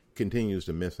 GOP continues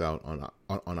to miss out on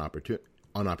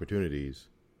opportunities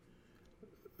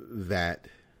that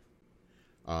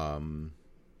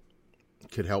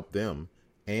could help them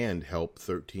and help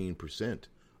 13%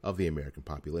 of the American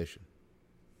population.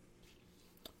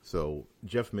 So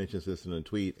Jeff mentions this in a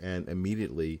tweet, and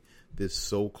immediately this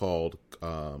so-called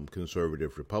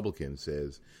conservative Republican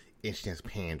says, it's just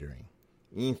pandering.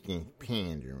 It's just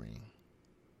pandering.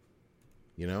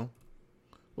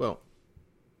 Well,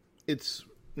 it's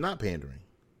not pandering.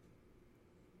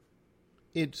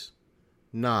 It's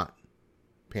not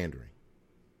pandering.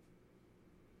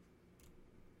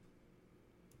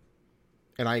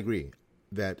 And I agree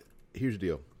that, here's the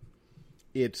deal.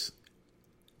 It's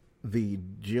the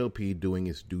GOP doing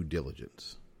its due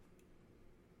diligence.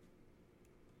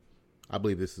 I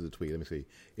believe this is a tweet. Let me see.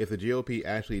 If the GOP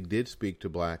actually did speak to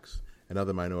blacks and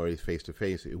other minorities face to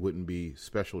face, it wouldn't be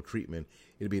special treatment.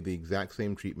 It'd be the exact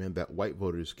same treatment that white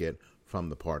voters get from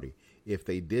the party. If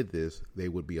they did this, they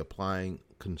would be applying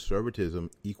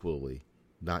conservatism equally,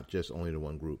 not just only to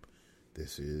one group.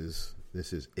 This is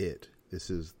it. This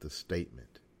is the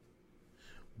statement.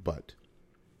 But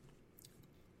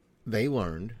they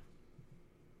learned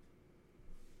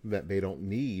that they don't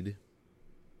need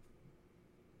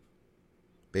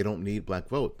black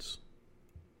votes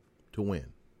to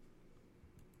win.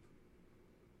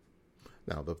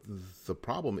 Now, the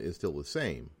problem is still the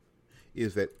same,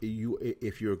 is that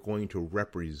if you're going to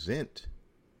represent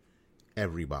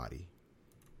everybody,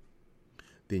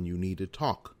 then you need to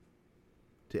talk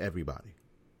to everybody.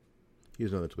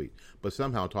 Here's another tweet. But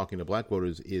somehow talking to black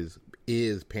voters is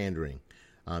pandering.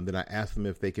 Then I asked them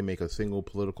if they can make a single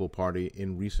political party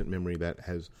in recent memory that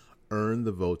has earned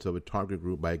the votes of a target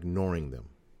group by ignoring them.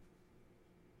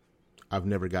 I've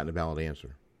never gotten a valid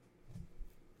answer.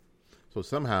 So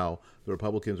somehow the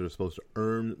Republicans are supposed to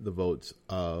earn the votes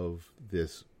of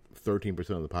this 13%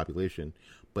 of the population,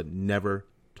 but never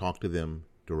talk to them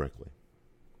directly.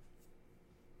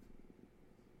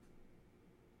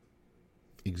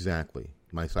 Exactly.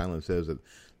 My silence says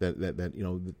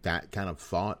that kind of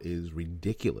thought is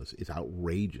ridiculous. It's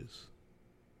outrageous.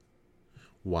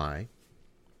 Why,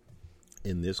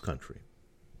 in this country,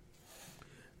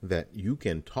 that you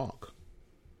can talk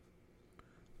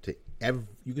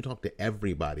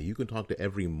everybody. You can talk to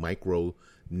every micro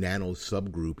nano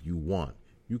subgroup you want.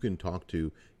 You can talk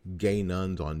to gay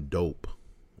nuns on dope,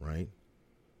 right?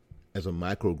 As a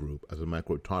micro group, as a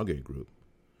micro target group.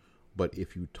 But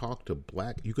if you talk to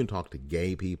you can talk to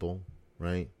gay people,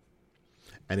 right?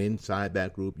 And inside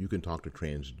that group, you can talk to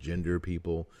transgender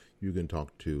people. You can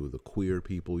talk to the queer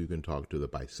people. You can talk to the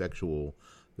bisexual,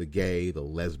 the gay, the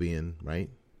lesbian, right?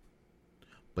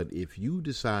 But if you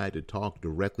decide to talk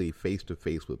directly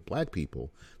face-to-face with black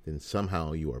people, then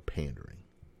somehow you are pandering.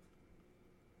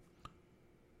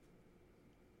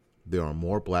 There are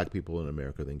more black people in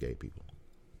America than gay people.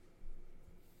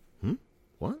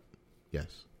 What?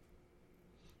 Yes.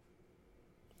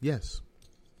 Yes.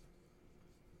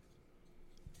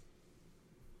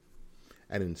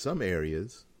 And in some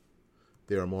areas,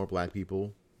 there are more black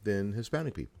people than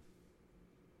Hispanic people.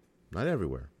 Not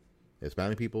everywhere.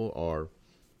 Hispanic people are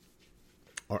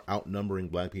outnumbering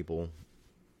black people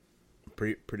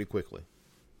pretty quickly.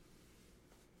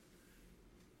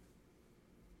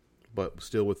 But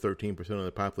still, with 13% of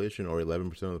the population or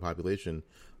 11% of the population,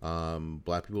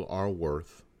 black people are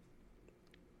worth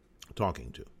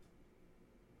talking to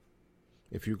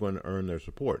if you're going to earn their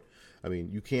support. I mean,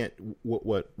 you can't.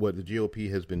 What the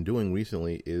GOP has been doing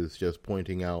recently is just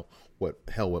pointing out what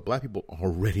black people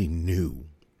already knew.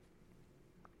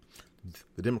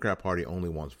 The Democrat Party only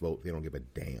wants votes. They don't give a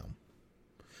damn.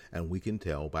 And we can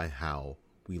tell by how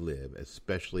we live,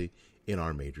 especially in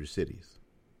our major cities.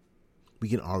 We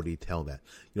can already tell that.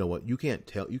 You know what? You can't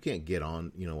get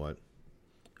on, you know what?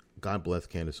 God bless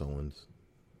Candace Owens.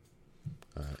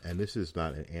 And this is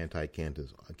not an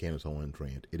anti-Candace Owens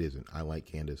rant. It isn't. I like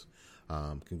Candace.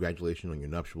 Congratulations on your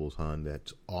nuptials, hon.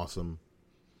 That's awesome.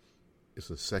 It's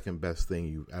the second best thing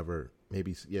you've ever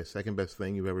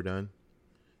done.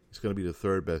 It's going to be the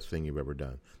third best thing you've ever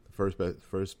done. The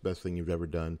first best thing you've ever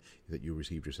done is that you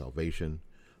received your salvation.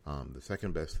 The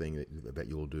second best thing that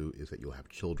you'll do is that you'll have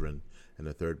children. And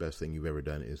the third best thing you've ever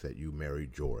done is that you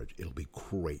married George. It'll be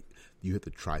great. You hit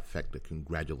the trifecta.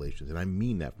 Congratulations. And I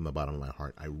mean that from the bottom of my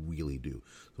heart. I really do.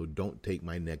 So don't take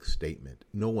my next statement.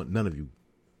 None of you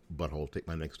buttholes take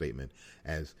my next statement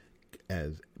as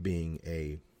being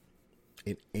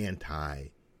an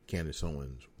anti-Candace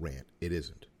Owens rant. It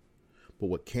isn't. But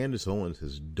what Candace Owens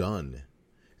has done,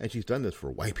 and she's done this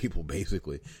for white people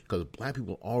basically, because black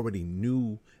people already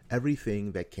knew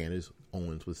everything that Candace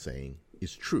Owens was saying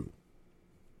is true,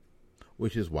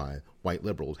 which is why white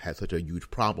liberals had such a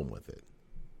huge problem with it.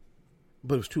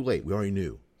 But it was too late. We already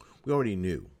knew. We already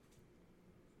knew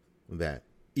that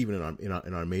even in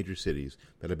our major cities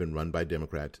that have been run by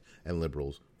Democrats and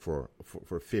liberals for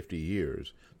 50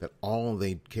 years, that all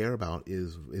they care about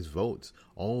is votes.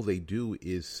 All they do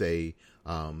is say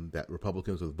that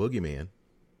Republicans are the boogeyman,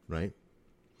 right?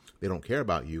 They don't care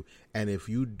about you, and if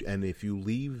you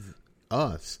leave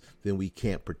us, then we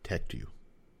can't protect you.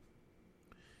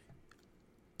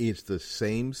 It's the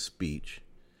same speech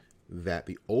that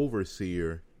the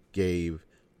overseer gave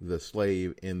the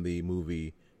slave in the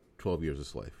movie 12 Years a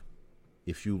Slave.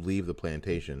 If you leave the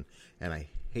plantation, and I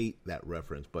hate that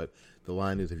reference, but the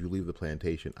line is, if you leave the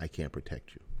plantation, I can't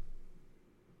protect you.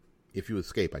 If you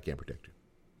escape, I can't protect you.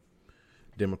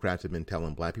 Democrats have been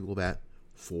telling black people that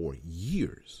for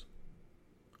years.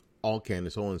 All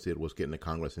Candace Owens did was get into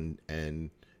Congress and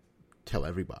tell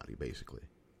everybody, basically.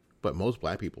 But most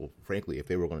black people, frankly, if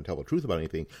they were going to tell the truth about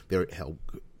anything, they're, hell,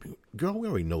 girl, we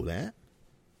already know that.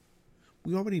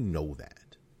 We already know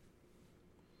that.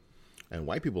 And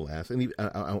white people ask,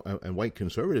 and white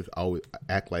conservatives always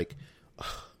act like,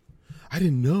 I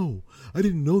didn't know. I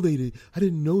didn't know they did. I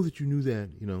didn't know that you knew that,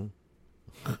 you know.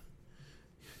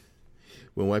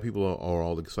 When white people are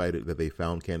all excited that they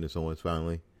found Candace Owens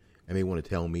finally, and they want to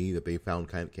tell me that they found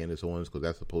Candace Owens because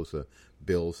that's supposed to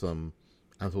build some,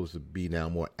 I'm supposed to be now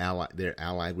more allied, they're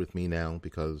allied with me now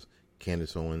because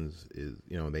Candace Owens is,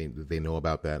 you know, they know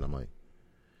about that. And I'm like,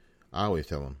 I always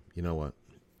tell them, you know what?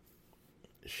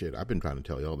 Shit, I've been trying to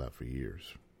tell y'all that for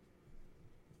years.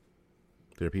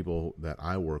 There are people that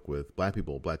I work with, black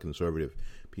people, black conservative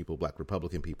people, black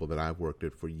Republican people that I've worked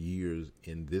with for years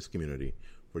in this community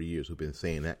for years who've been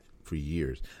saying that for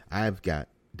years. I got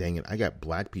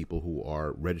black people who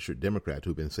are registered Democrats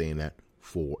who've been saying that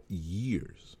for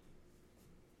years.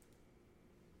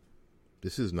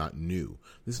 This is not new.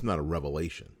 This is not a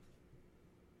revelation.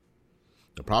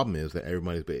 The problem is that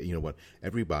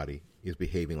everybody is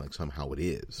behaving like somehow it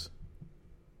is.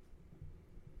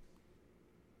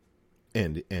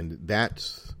 And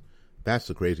that's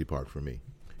the crazy part for me.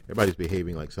 Everybody's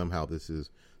behaving like somehow this is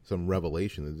some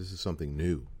revelation, that this is something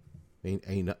new. Ain't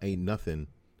nothing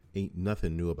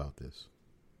new about this.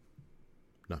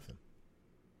 Nothing.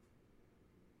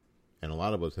 And a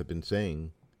lot of us have been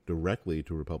saying directly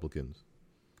to Republicans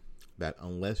that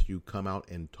unless you come out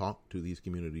and talk to these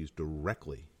communities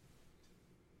directly,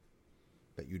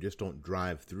 that you just don't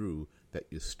drive through, that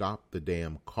you stop the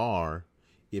damn car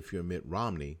if you're Mitt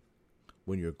Romney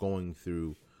when you're going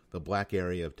through the black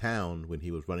area of town when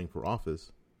he was running for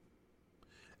office,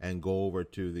 and go over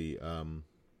to the, and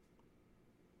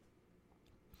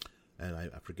I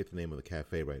forget the name of the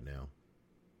cafe right now,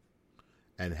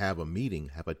 and have a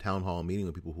meeting, have a town hall meeting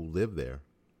with people who live there,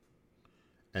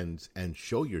 and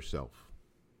show yourself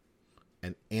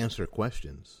and answer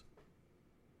questions.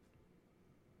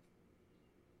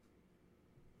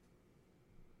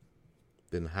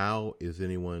 Then how is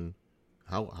anyone,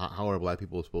 how are black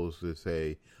people supposed to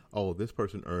say, oh, this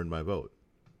person earned my vote?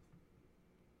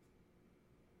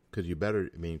 Because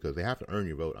because they have to earn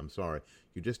your vote. I'm sorry.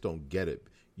 You just don't get it.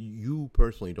 You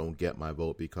personally don't get my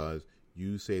vote because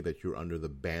you say that you're under the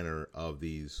banner of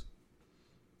these,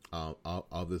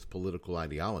 of this political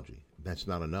ideology. That's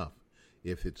not enough.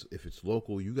 If it's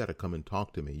local, you got to come and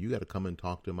talk to me. You got to come and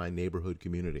talk to my neighborhood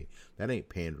community. That ain't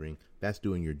pandering. That's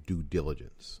doing your due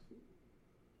diligence.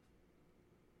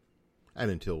 And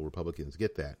until Republicans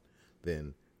get that,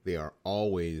 then they are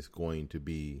always going to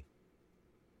be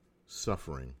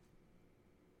suffering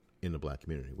in the black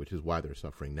community, which is why they're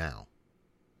suffering now.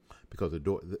 Because the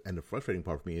door, and the frustrating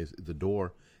part for me is the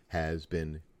door has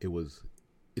been,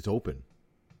 it's open.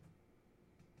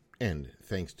 And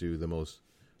thanks to the most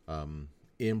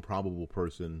improbable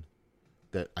person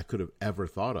that I could have ever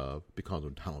thought of because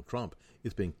of Donald Trump,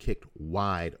 it's been kicked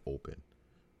wide open.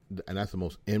 And that's the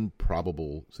most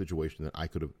improbable situation that I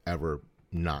could have ever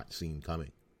not seen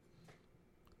coming.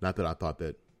 Not that I thought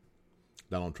that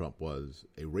Donald Trump was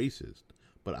a racist,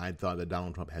 but I thought that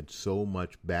Donald Trump had so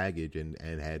much baggage and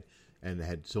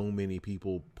had so many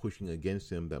people pushing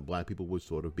against him that black people would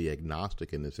sort of be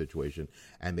agnostic in this situation,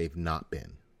 and they've not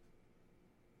been.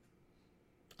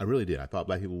 I really did. I thought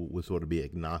black people would sort of be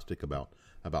agnostic about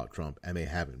Trump, and they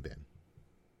haven't been.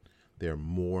 They're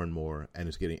more and more, and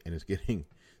it's getting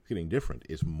different.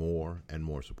 It's more and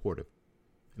more supportive.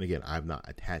 And again, I've not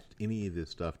attached any of this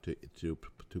stuff to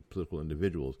political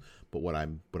individuals, but what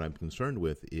I'm concerned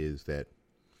with is that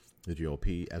the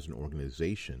GOP as an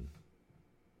organization,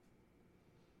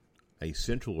 a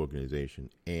central organization,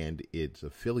 and its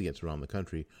affiliates around the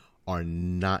country are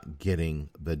not getting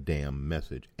the damn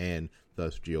message, and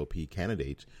thus GOP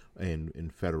candidates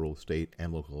in federal, state,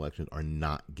 and local elections are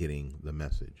not getting the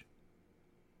message.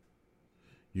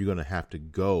 You're going to have to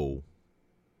go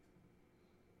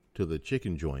to the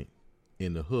chicken joint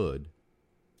in the hood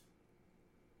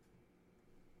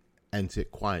and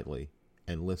sit quietly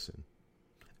and listen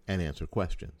and answer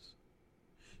questions,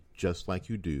 just like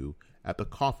you do at the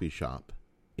coffee shop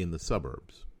in the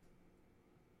suburbs,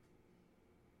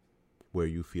 where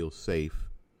you feel safe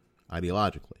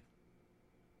ideologically,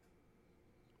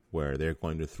 where they're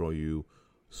going to throw you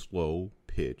slow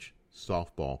pitch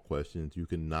softball questions you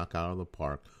can knock out of the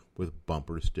park with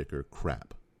bumper sticker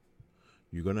crap.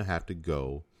 You're going to have to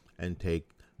go and take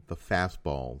the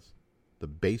fastballs, the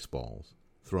baseballs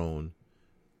thrown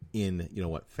in,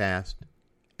 fast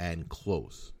and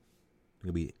close.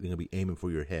 They're going to be aiming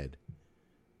for your head.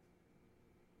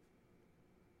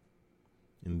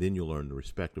 And then you'll learn the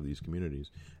respect of these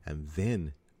communities. And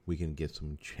then we can get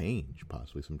some change,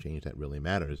 possibly some change that really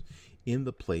matters, in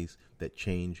the place that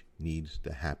change needs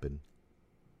to happen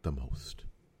the most.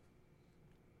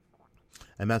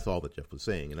 And that's all that Jeff was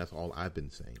saying, and that's all I've been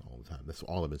saying all the time. That's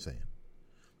all I've been saying.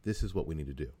 This is what we need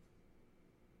to do.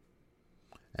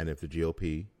 And if the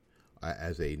GOP,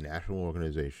 as a national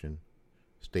organization,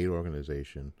 state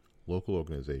organization, local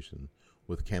organization,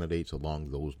 with candidates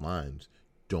along those lines,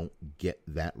 don't get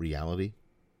that reality,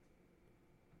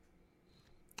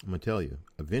 I'm going to tell you,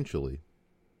 eventually,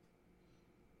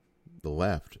 the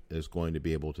left is going to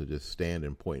be able to just stand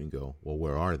and point and go, well,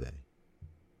 where are they?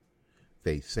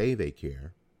 They say they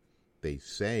care. They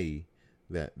say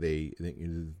that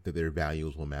that their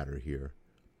values will matter here,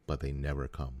 but they never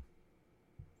come.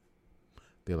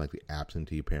 They're like the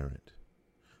absentee parent.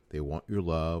 They want your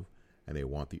love and they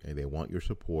want your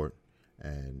support,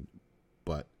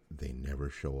 but they never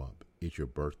show up. It's your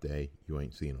birthday, you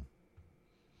ain't seen them.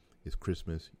 It's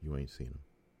Christmas, you ain't seen them.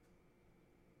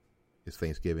 It's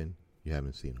Thanksgiving, you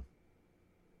haven't seen them.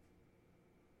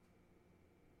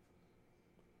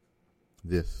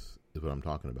 This is what I'm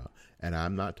talking about. And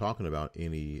I'm not talking about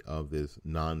any of this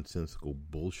nonsensical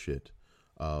bullshit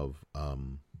of,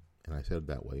 and I said it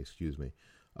that way, excuse me,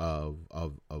 of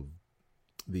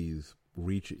these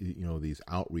these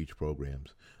outreach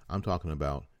programs. I'm talking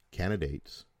about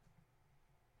candidates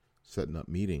setting up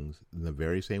meetings in the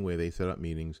very same way they set up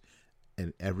meetings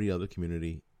in every other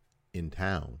community in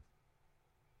town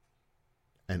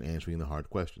and answering the hard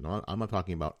question. I'm not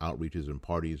talking about outreaches and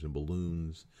parties and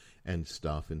balloons and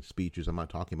stuff and speeches. I'm not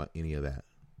talking about any of that,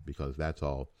 because that's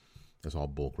all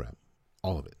bullcrap.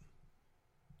 All of it.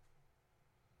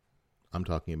 I'm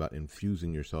talking about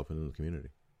infusing yourself into the community.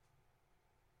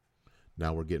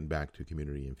 Now we're getting back to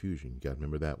community infusion. You got to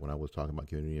remember that when I was talking about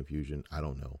community infusion, I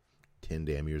don't know, 10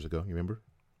 damn years ago, you remember?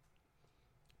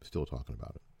 Still talking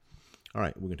about it. All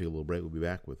right, we're going to take a little break. We'll be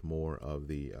back with more of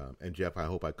the, and Jeff, I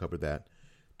hope I covered that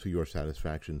to your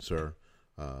satisfaction, sir.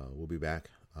 We'll be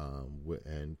back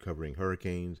and covering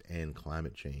hurricanes and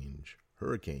climate change.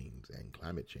 Hurricanes and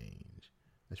climate change.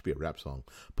 That should be a rap song.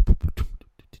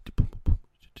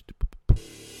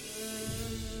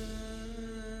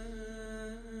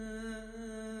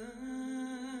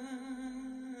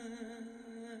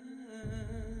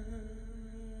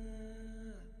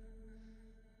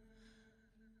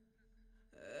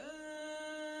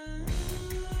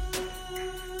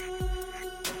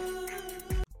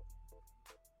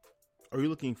 Are you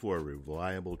looking for a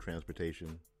reliable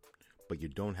transportation, but you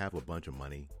don't have a bunch of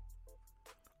money?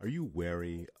 Are you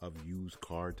wary of used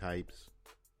car types?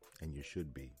 And you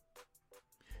should be.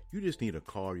 You just need a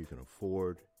car you can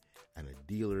afford and a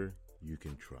dealer you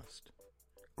can trust.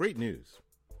 Great news.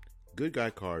 Good Guy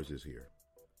Cars is here.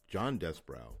 John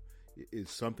Desbrow is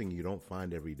something you don't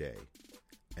find every day.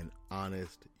 An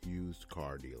honest used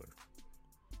car dealer.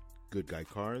 Good Guy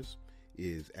Cars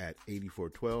is at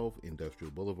 8412 Industrial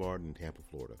Boulevard in Tampa,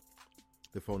 Florida.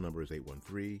 The phone number is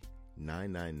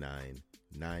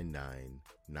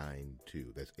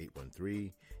 813-999-9992. That's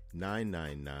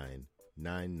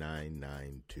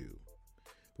 813-999-9992. The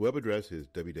web address is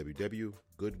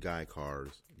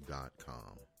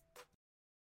www.goodguycars.com.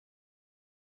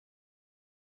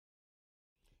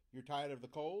 You're tired of the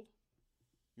cold?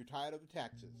 You're tired of the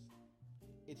taxes?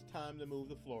 It's time to move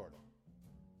to Florida.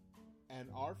 And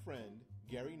our friend,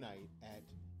 Gary Knight at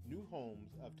New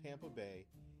Homes of Tampa Bay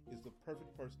is the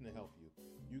perfect person to help you.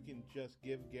 You can just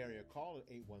give Gary a call at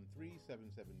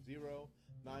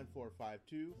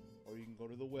 813-770-9452, or you can go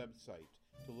to the website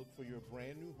to look for your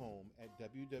brand new home at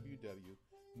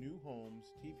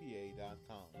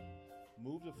www.newhomestpa.com.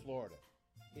 Move to Florida.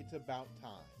 It's about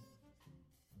time.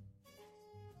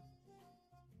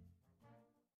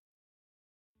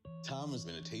 Tom has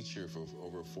been a teacher for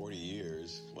over 40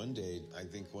 years. One day, I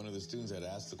think one of the students had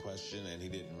asked the question and he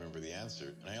didn't remember the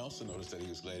answer. And I also noticed that he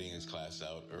was letting his class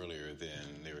out earlier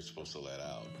than they were supposed to let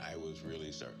out. I was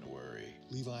really starting to worry.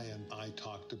 Levi and I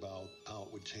talked about how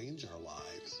it would change our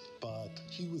lives, but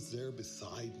he was there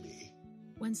beside me.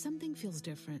 When something feels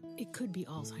different, it could be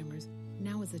Alzheimer's.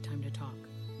 Now is the time to talk.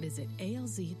 Visit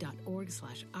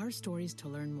alz.org/ourstories to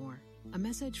learn more. A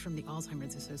message from the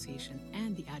Alzheimer's Association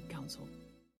and the Ad Council.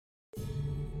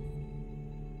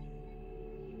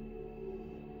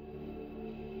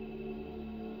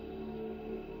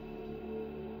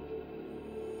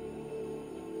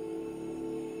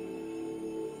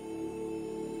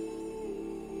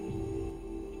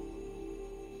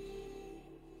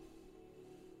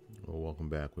 Well, welcome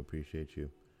back. We appreciate you.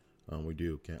 We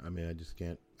do. I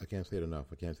can't say it enough.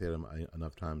 I can't say it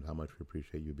enough times how much we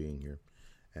appreciate you being here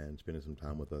and spending some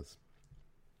time with us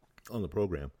on the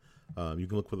program. You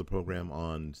can look for the program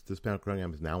on, this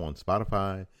program is now on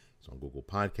Spotify, it's on Google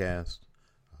Podcasts,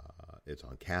 it's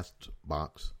on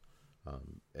CastBox,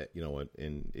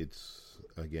 and it's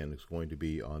going to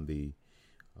be on the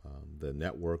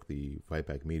network, the Fight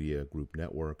Back Media Group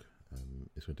network.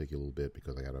 It's going to take you a little bit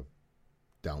because I got to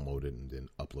download it and then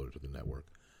upload it to the network.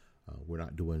 We're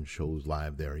not doing shows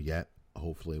live there yet.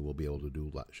 Hopefully we'll be able to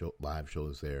do live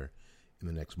shows there in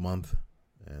the next month,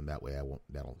 and that way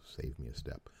that'll save me a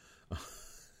step.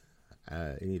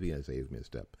 Anything that saves me a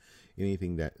step,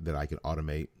 anything that I can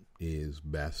automate is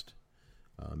best.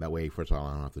 That way, first of all,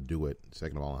 I don't have to do it.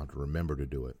 Second of all, I don't have to remember to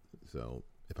do it. So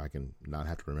if I can not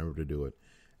have to remember to do it,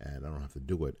 and I don't have to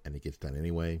do it, and it gets done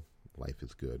anyway, life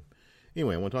is good.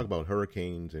 Anyway, I want to talk about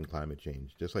hurricanes and climate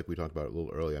change. Just like we talked about a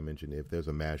little earlier, I mentioned if there's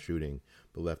a mass shooting,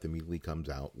 the left immediately comes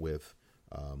out with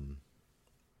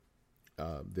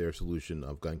their solution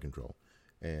of gun control.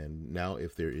 And now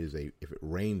if it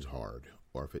rains hard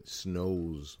or if it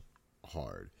snows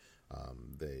hard,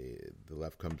 the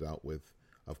left comes out with,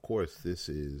 of course, this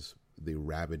is the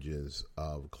ravages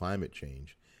of climate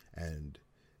change. And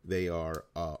they are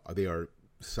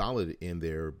solid in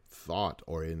their thought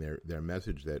or in their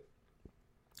message that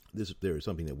there is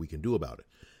something that we can do about it.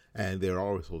 And they're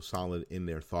also solid in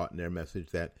their thought and their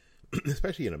message that,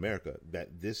 especially in America,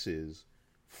 that this is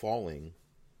falling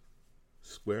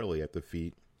squarely at the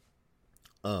feet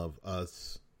of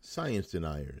us science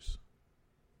deniers,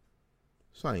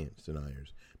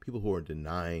 people who are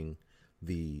denying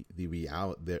the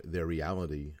their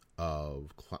reality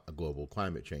of global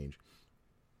climate change,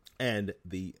 and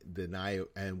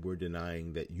we're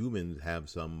denying that humans have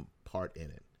some part in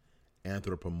it.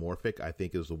 Anthropomorphic, I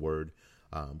think, is the word.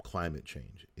 Climate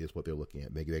change is what they're looking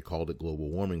at. They called it global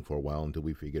warming for a while until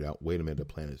we figured out, wait a minute, the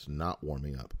planet's not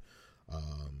warming up.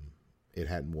 It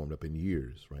hadn't warmed up in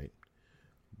years, right?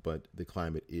 But the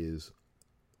climate is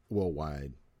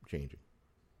worldwide changing.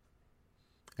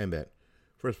 And that,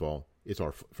 first of all,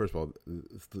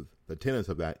 the tenets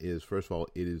of that is, first of all,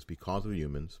 it is because of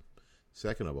humans.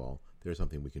 Second of all, there's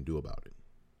something we can do about it.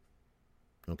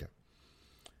 Okay.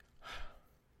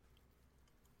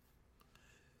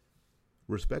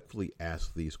 Respectfully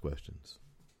ask these questions.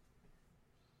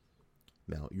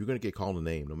 Now, you're going to get called a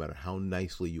name no matter how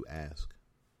nicely you ask.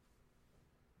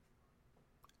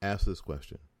 Ask this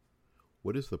question.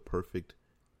 What is the perfect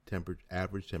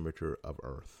average temperature of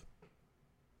Earth?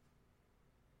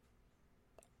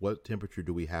 What temperature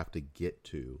do we have to get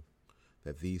to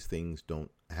that these things don't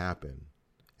happen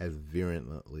as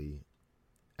virulently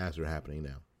as they're happening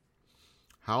now?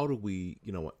 How do we,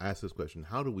 ask this question,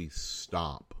 how do we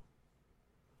stop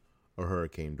a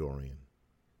Hurricane Dorian?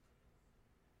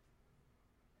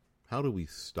 How do we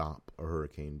stop a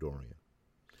Hurricane Dorian?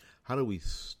 How do we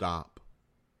stop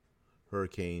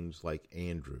hurricanes like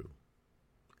Andrew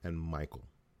and Michael?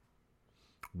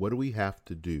 What do we have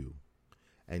to do?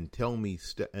 And tell me,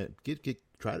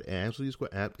 try to answer these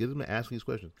questions. Get them to ask these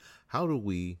questions. How do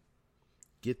we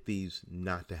get these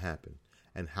not to happen?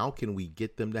 And how can we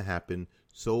get them to happen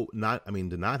to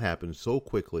not happen so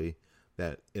quickly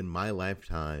that in my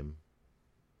lifetime,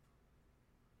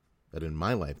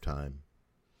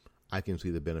 I can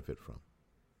see the benefit from?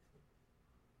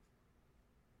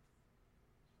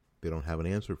 They don't have an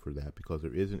answer for that because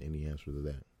there isn't any answer to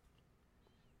that.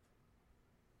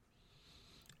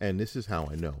 And this is how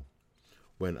I know.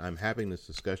 When I'm having this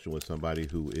discussion with somebody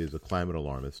who is a climate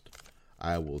alarmist,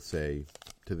 I will say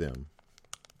to them,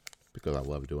 because I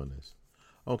love doing this,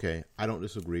 okay, I don't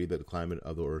disagree that the climate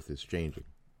of the Earth is changing.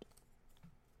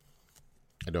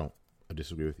 I don't. I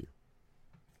disagree with you.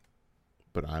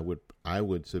 But I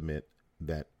would submit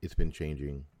that it's been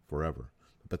changing forever.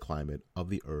 The climate of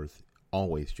the Earth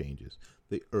always changes.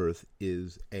 The Earth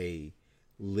is a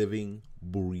living,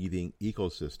 breathing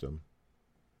ecosystem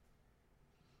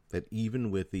that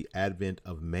even with the advent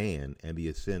of man and the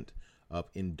ascent of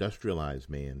industrialized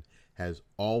man has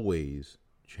always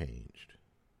changed.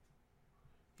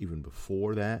 Even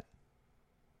before that,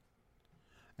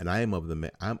 and I'm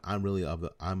really of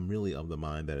the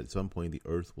mind that at some point the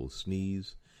Earth will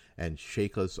sneeze and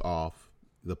shake us off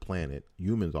the planet,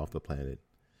 humans off the planet,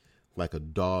 like a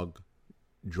dog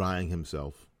drying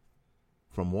himself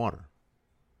from water,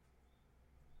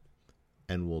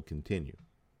 and will continue.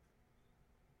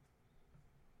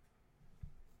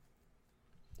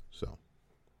 So,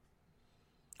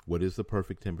 what is the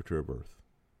perfect temperature of Earth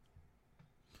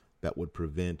that would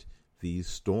prevent these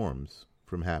storms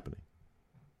from happening?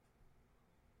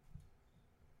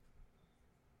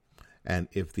 And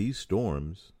if these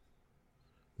storms,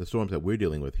 the storms that we're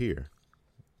dealing with here,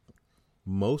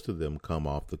 most of them come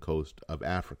off the coast of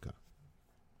Africa.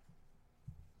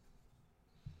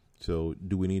 So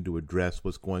do we need to address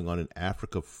what's going on in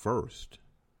Africa first?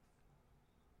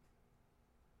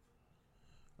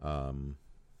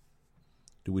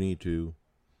 Do we need to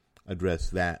address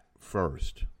that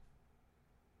first?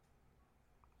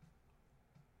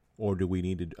 Or do we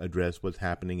need to address what's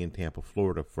happening in Tampa,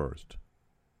 Florida first?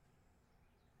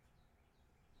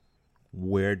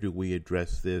 Where do we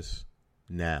address this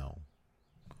now?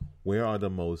 Where are the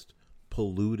most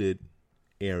polluted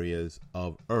areas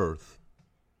of Earth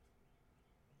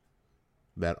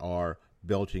that are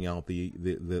belching out the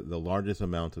largest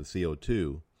amounts of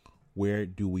CO2? Where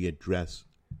do we address,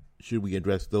 should we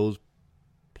address those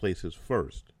places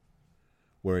first,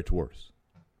 where it's worse?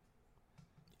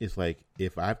 It's like,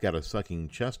 if I've got a sucking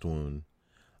chest wound,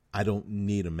 I don't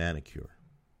need a manicure.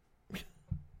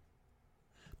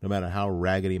 No matter how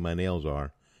raggedy my nails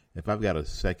are, if I've got a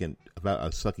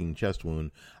sucking chest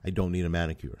wound, I don't need a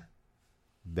manicure.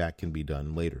 That can be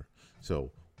done later.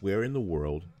 So, where in the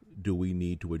world do we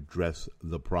need to address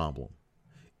the problem?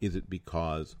 Is it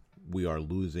because we are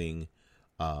losing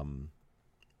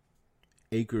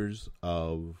acres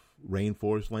of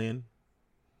rainforest land,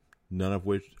 none of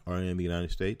which are in the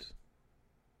United States?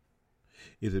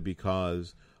 Is it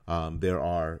because there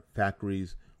are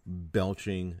factories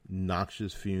belching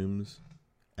noxious fumes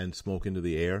and smoke into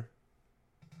the air?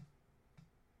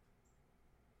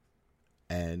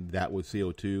 and that was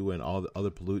CO2 and all the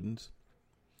other pollutants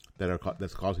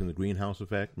that's causing the greenhouse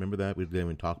effect. Remember that? We didn't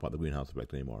even talk about the greenhouse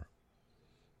effect anymore.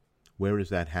 Where is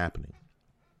that happening?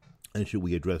 And should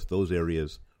we address those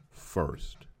areas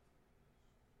first?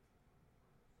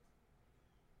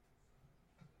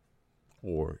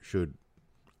 Or should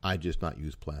I just not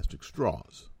use plastic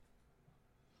straws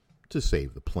to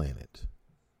save the planet?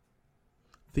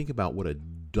 Think about what a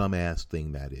dumbass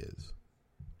thing that is.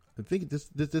 And think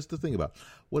this to think about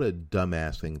what a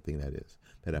dumbass thing that is.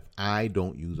 That if I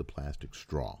don't use a plastic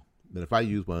straw, that if I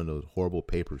use one of those horrible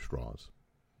paper straws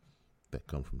that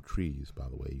come from trees, by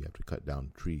the way, you have to cut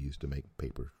down trees to make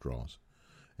paper straws.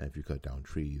 And if you cut down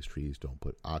trees don't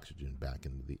put oxygen back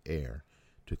into the air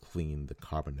to clean the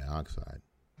carbon dioxide.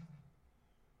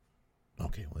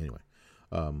 Okay, well, anyway,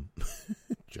 I'm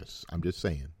just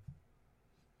saying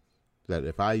that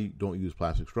if I don't use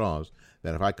plastic straws,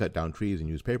 that if I cut down trees and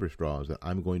use paper straws, that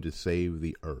I'm going to save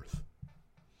the earth.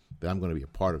 That I'm going to be a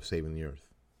part of saving the earth.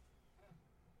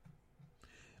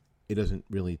 It doesn't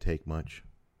really take much.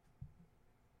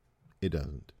 It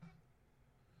doesn't.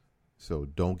 So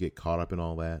don't get caught up in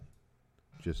all that.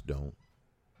 Just don't.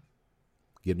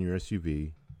 Get in your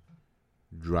SUV.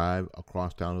 Drive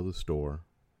across town to the store.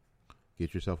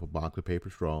 Get yourself a box of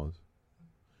paper straws.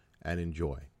 And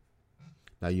enjoy.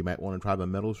 Now you might want to try the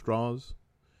metal straws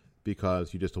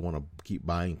because you just don't want to keep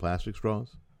buying plastic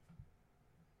straws.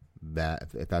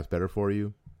 If that's better for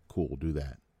you, cool, do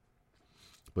that.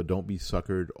 But don't be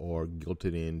suckered or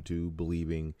guilted into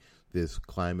believing this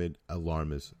climate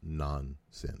alarmist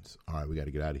nonsense. All right, we got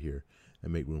to get out of here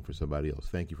and make room for somebody else.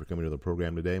 Thank you for coming to the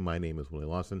program today. My name is Willie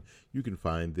Lawson. You can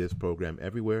find this program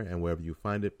everywhere, and wherever you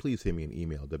find it, please send me an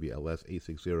email,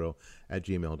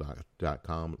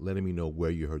 wls860@gmail.com, letting me know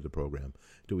where you heard the program.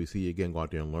 Till we see you again, go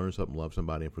out there and learn something, love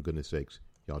somebody, and for goodness sakes,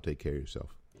 y'all take care of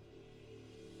yourself.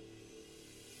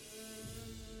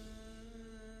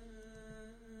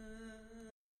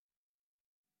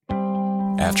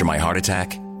 After my heart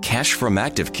attack, cash from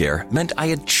ActiveCare meant I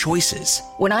had choices.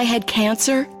 When I had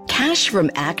cancer, cash from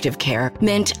ActiveCare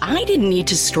meant I didn't need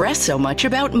to stress so much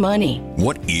about money.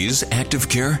 What is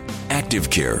ActiveCare?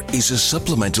 ActiveCare is a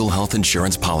supplemental health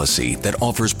insurance policy that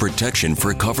offers protection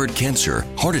for covered cancer,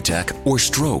 heart attack, or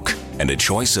stroke, and a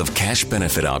choice of cash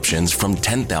benefit options from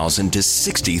 $10,000 to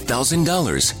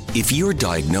 $60,000. If you're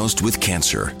diagnosed with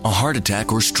cancer, a heart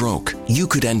attack, or stroke, you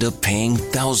could end up paying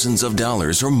thousands of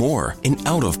dollars or more in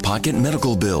out-of-pocket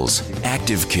medical bills.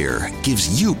 ActiveCare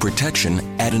gives you protection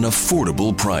at an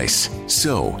affordable price.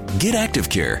 So, get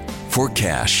ActiveCare for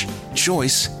cash,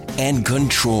 choice, and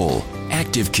control.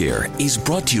 ActiveCare is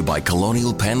brought to you by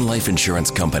Colonial Penn Life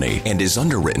Insurance Company and is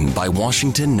underwritten by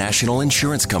Washington National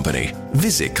Insurance Company.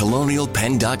 Visit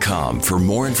colonialpenn.com for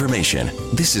more information.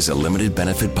 This is a limited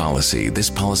benefit policy. This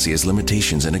policy has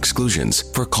limitations and exclusions.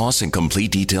 For costs and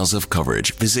complete details of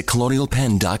coverage, visit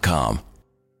colonialpenn.com.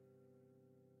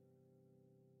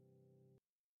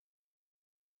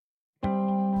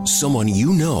 Someone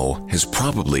you know has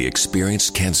probably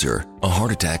experienced cancer, a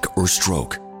heart attack, or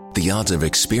stroke. The odds of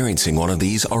experiencing one of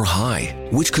these are high,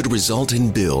 which could result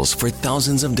in bills for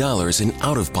thousands of dollars in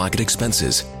out-of-pocket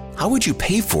expenses. How would you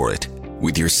pay for it?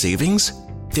 With your savings?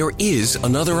 There is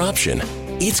another option.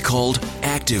 It's called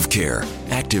ActiveCare.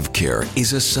 ActiveCare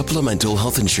is a supplemental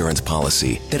health insurance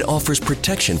policy that offers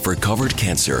protection for covered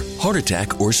cancer, heart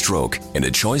attack, or stroke, and a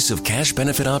choice of cash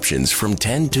benefit options from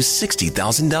 $10,000 to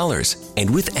 $60,000. And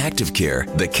with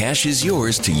ActiveCare, the cash is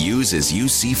yours to use as you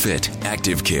see fit.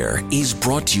 ActiveCare is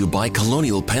brought to you by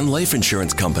Colonial Penn Life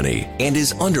Insurance Company and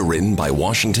is underwritten by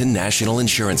Washington National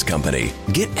Insurance Company.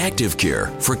 Get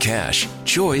ActiveCare for cash,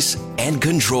 choice, and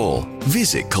control.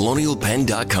 Visit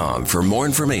colonialpenn.com for more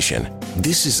information.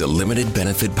 This is a limited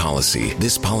benefit policy.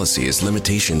 This policy has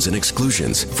limitations and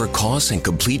exclusions. For costs and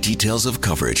complete details of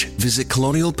coverage, visit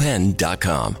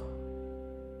colonialpenn.com.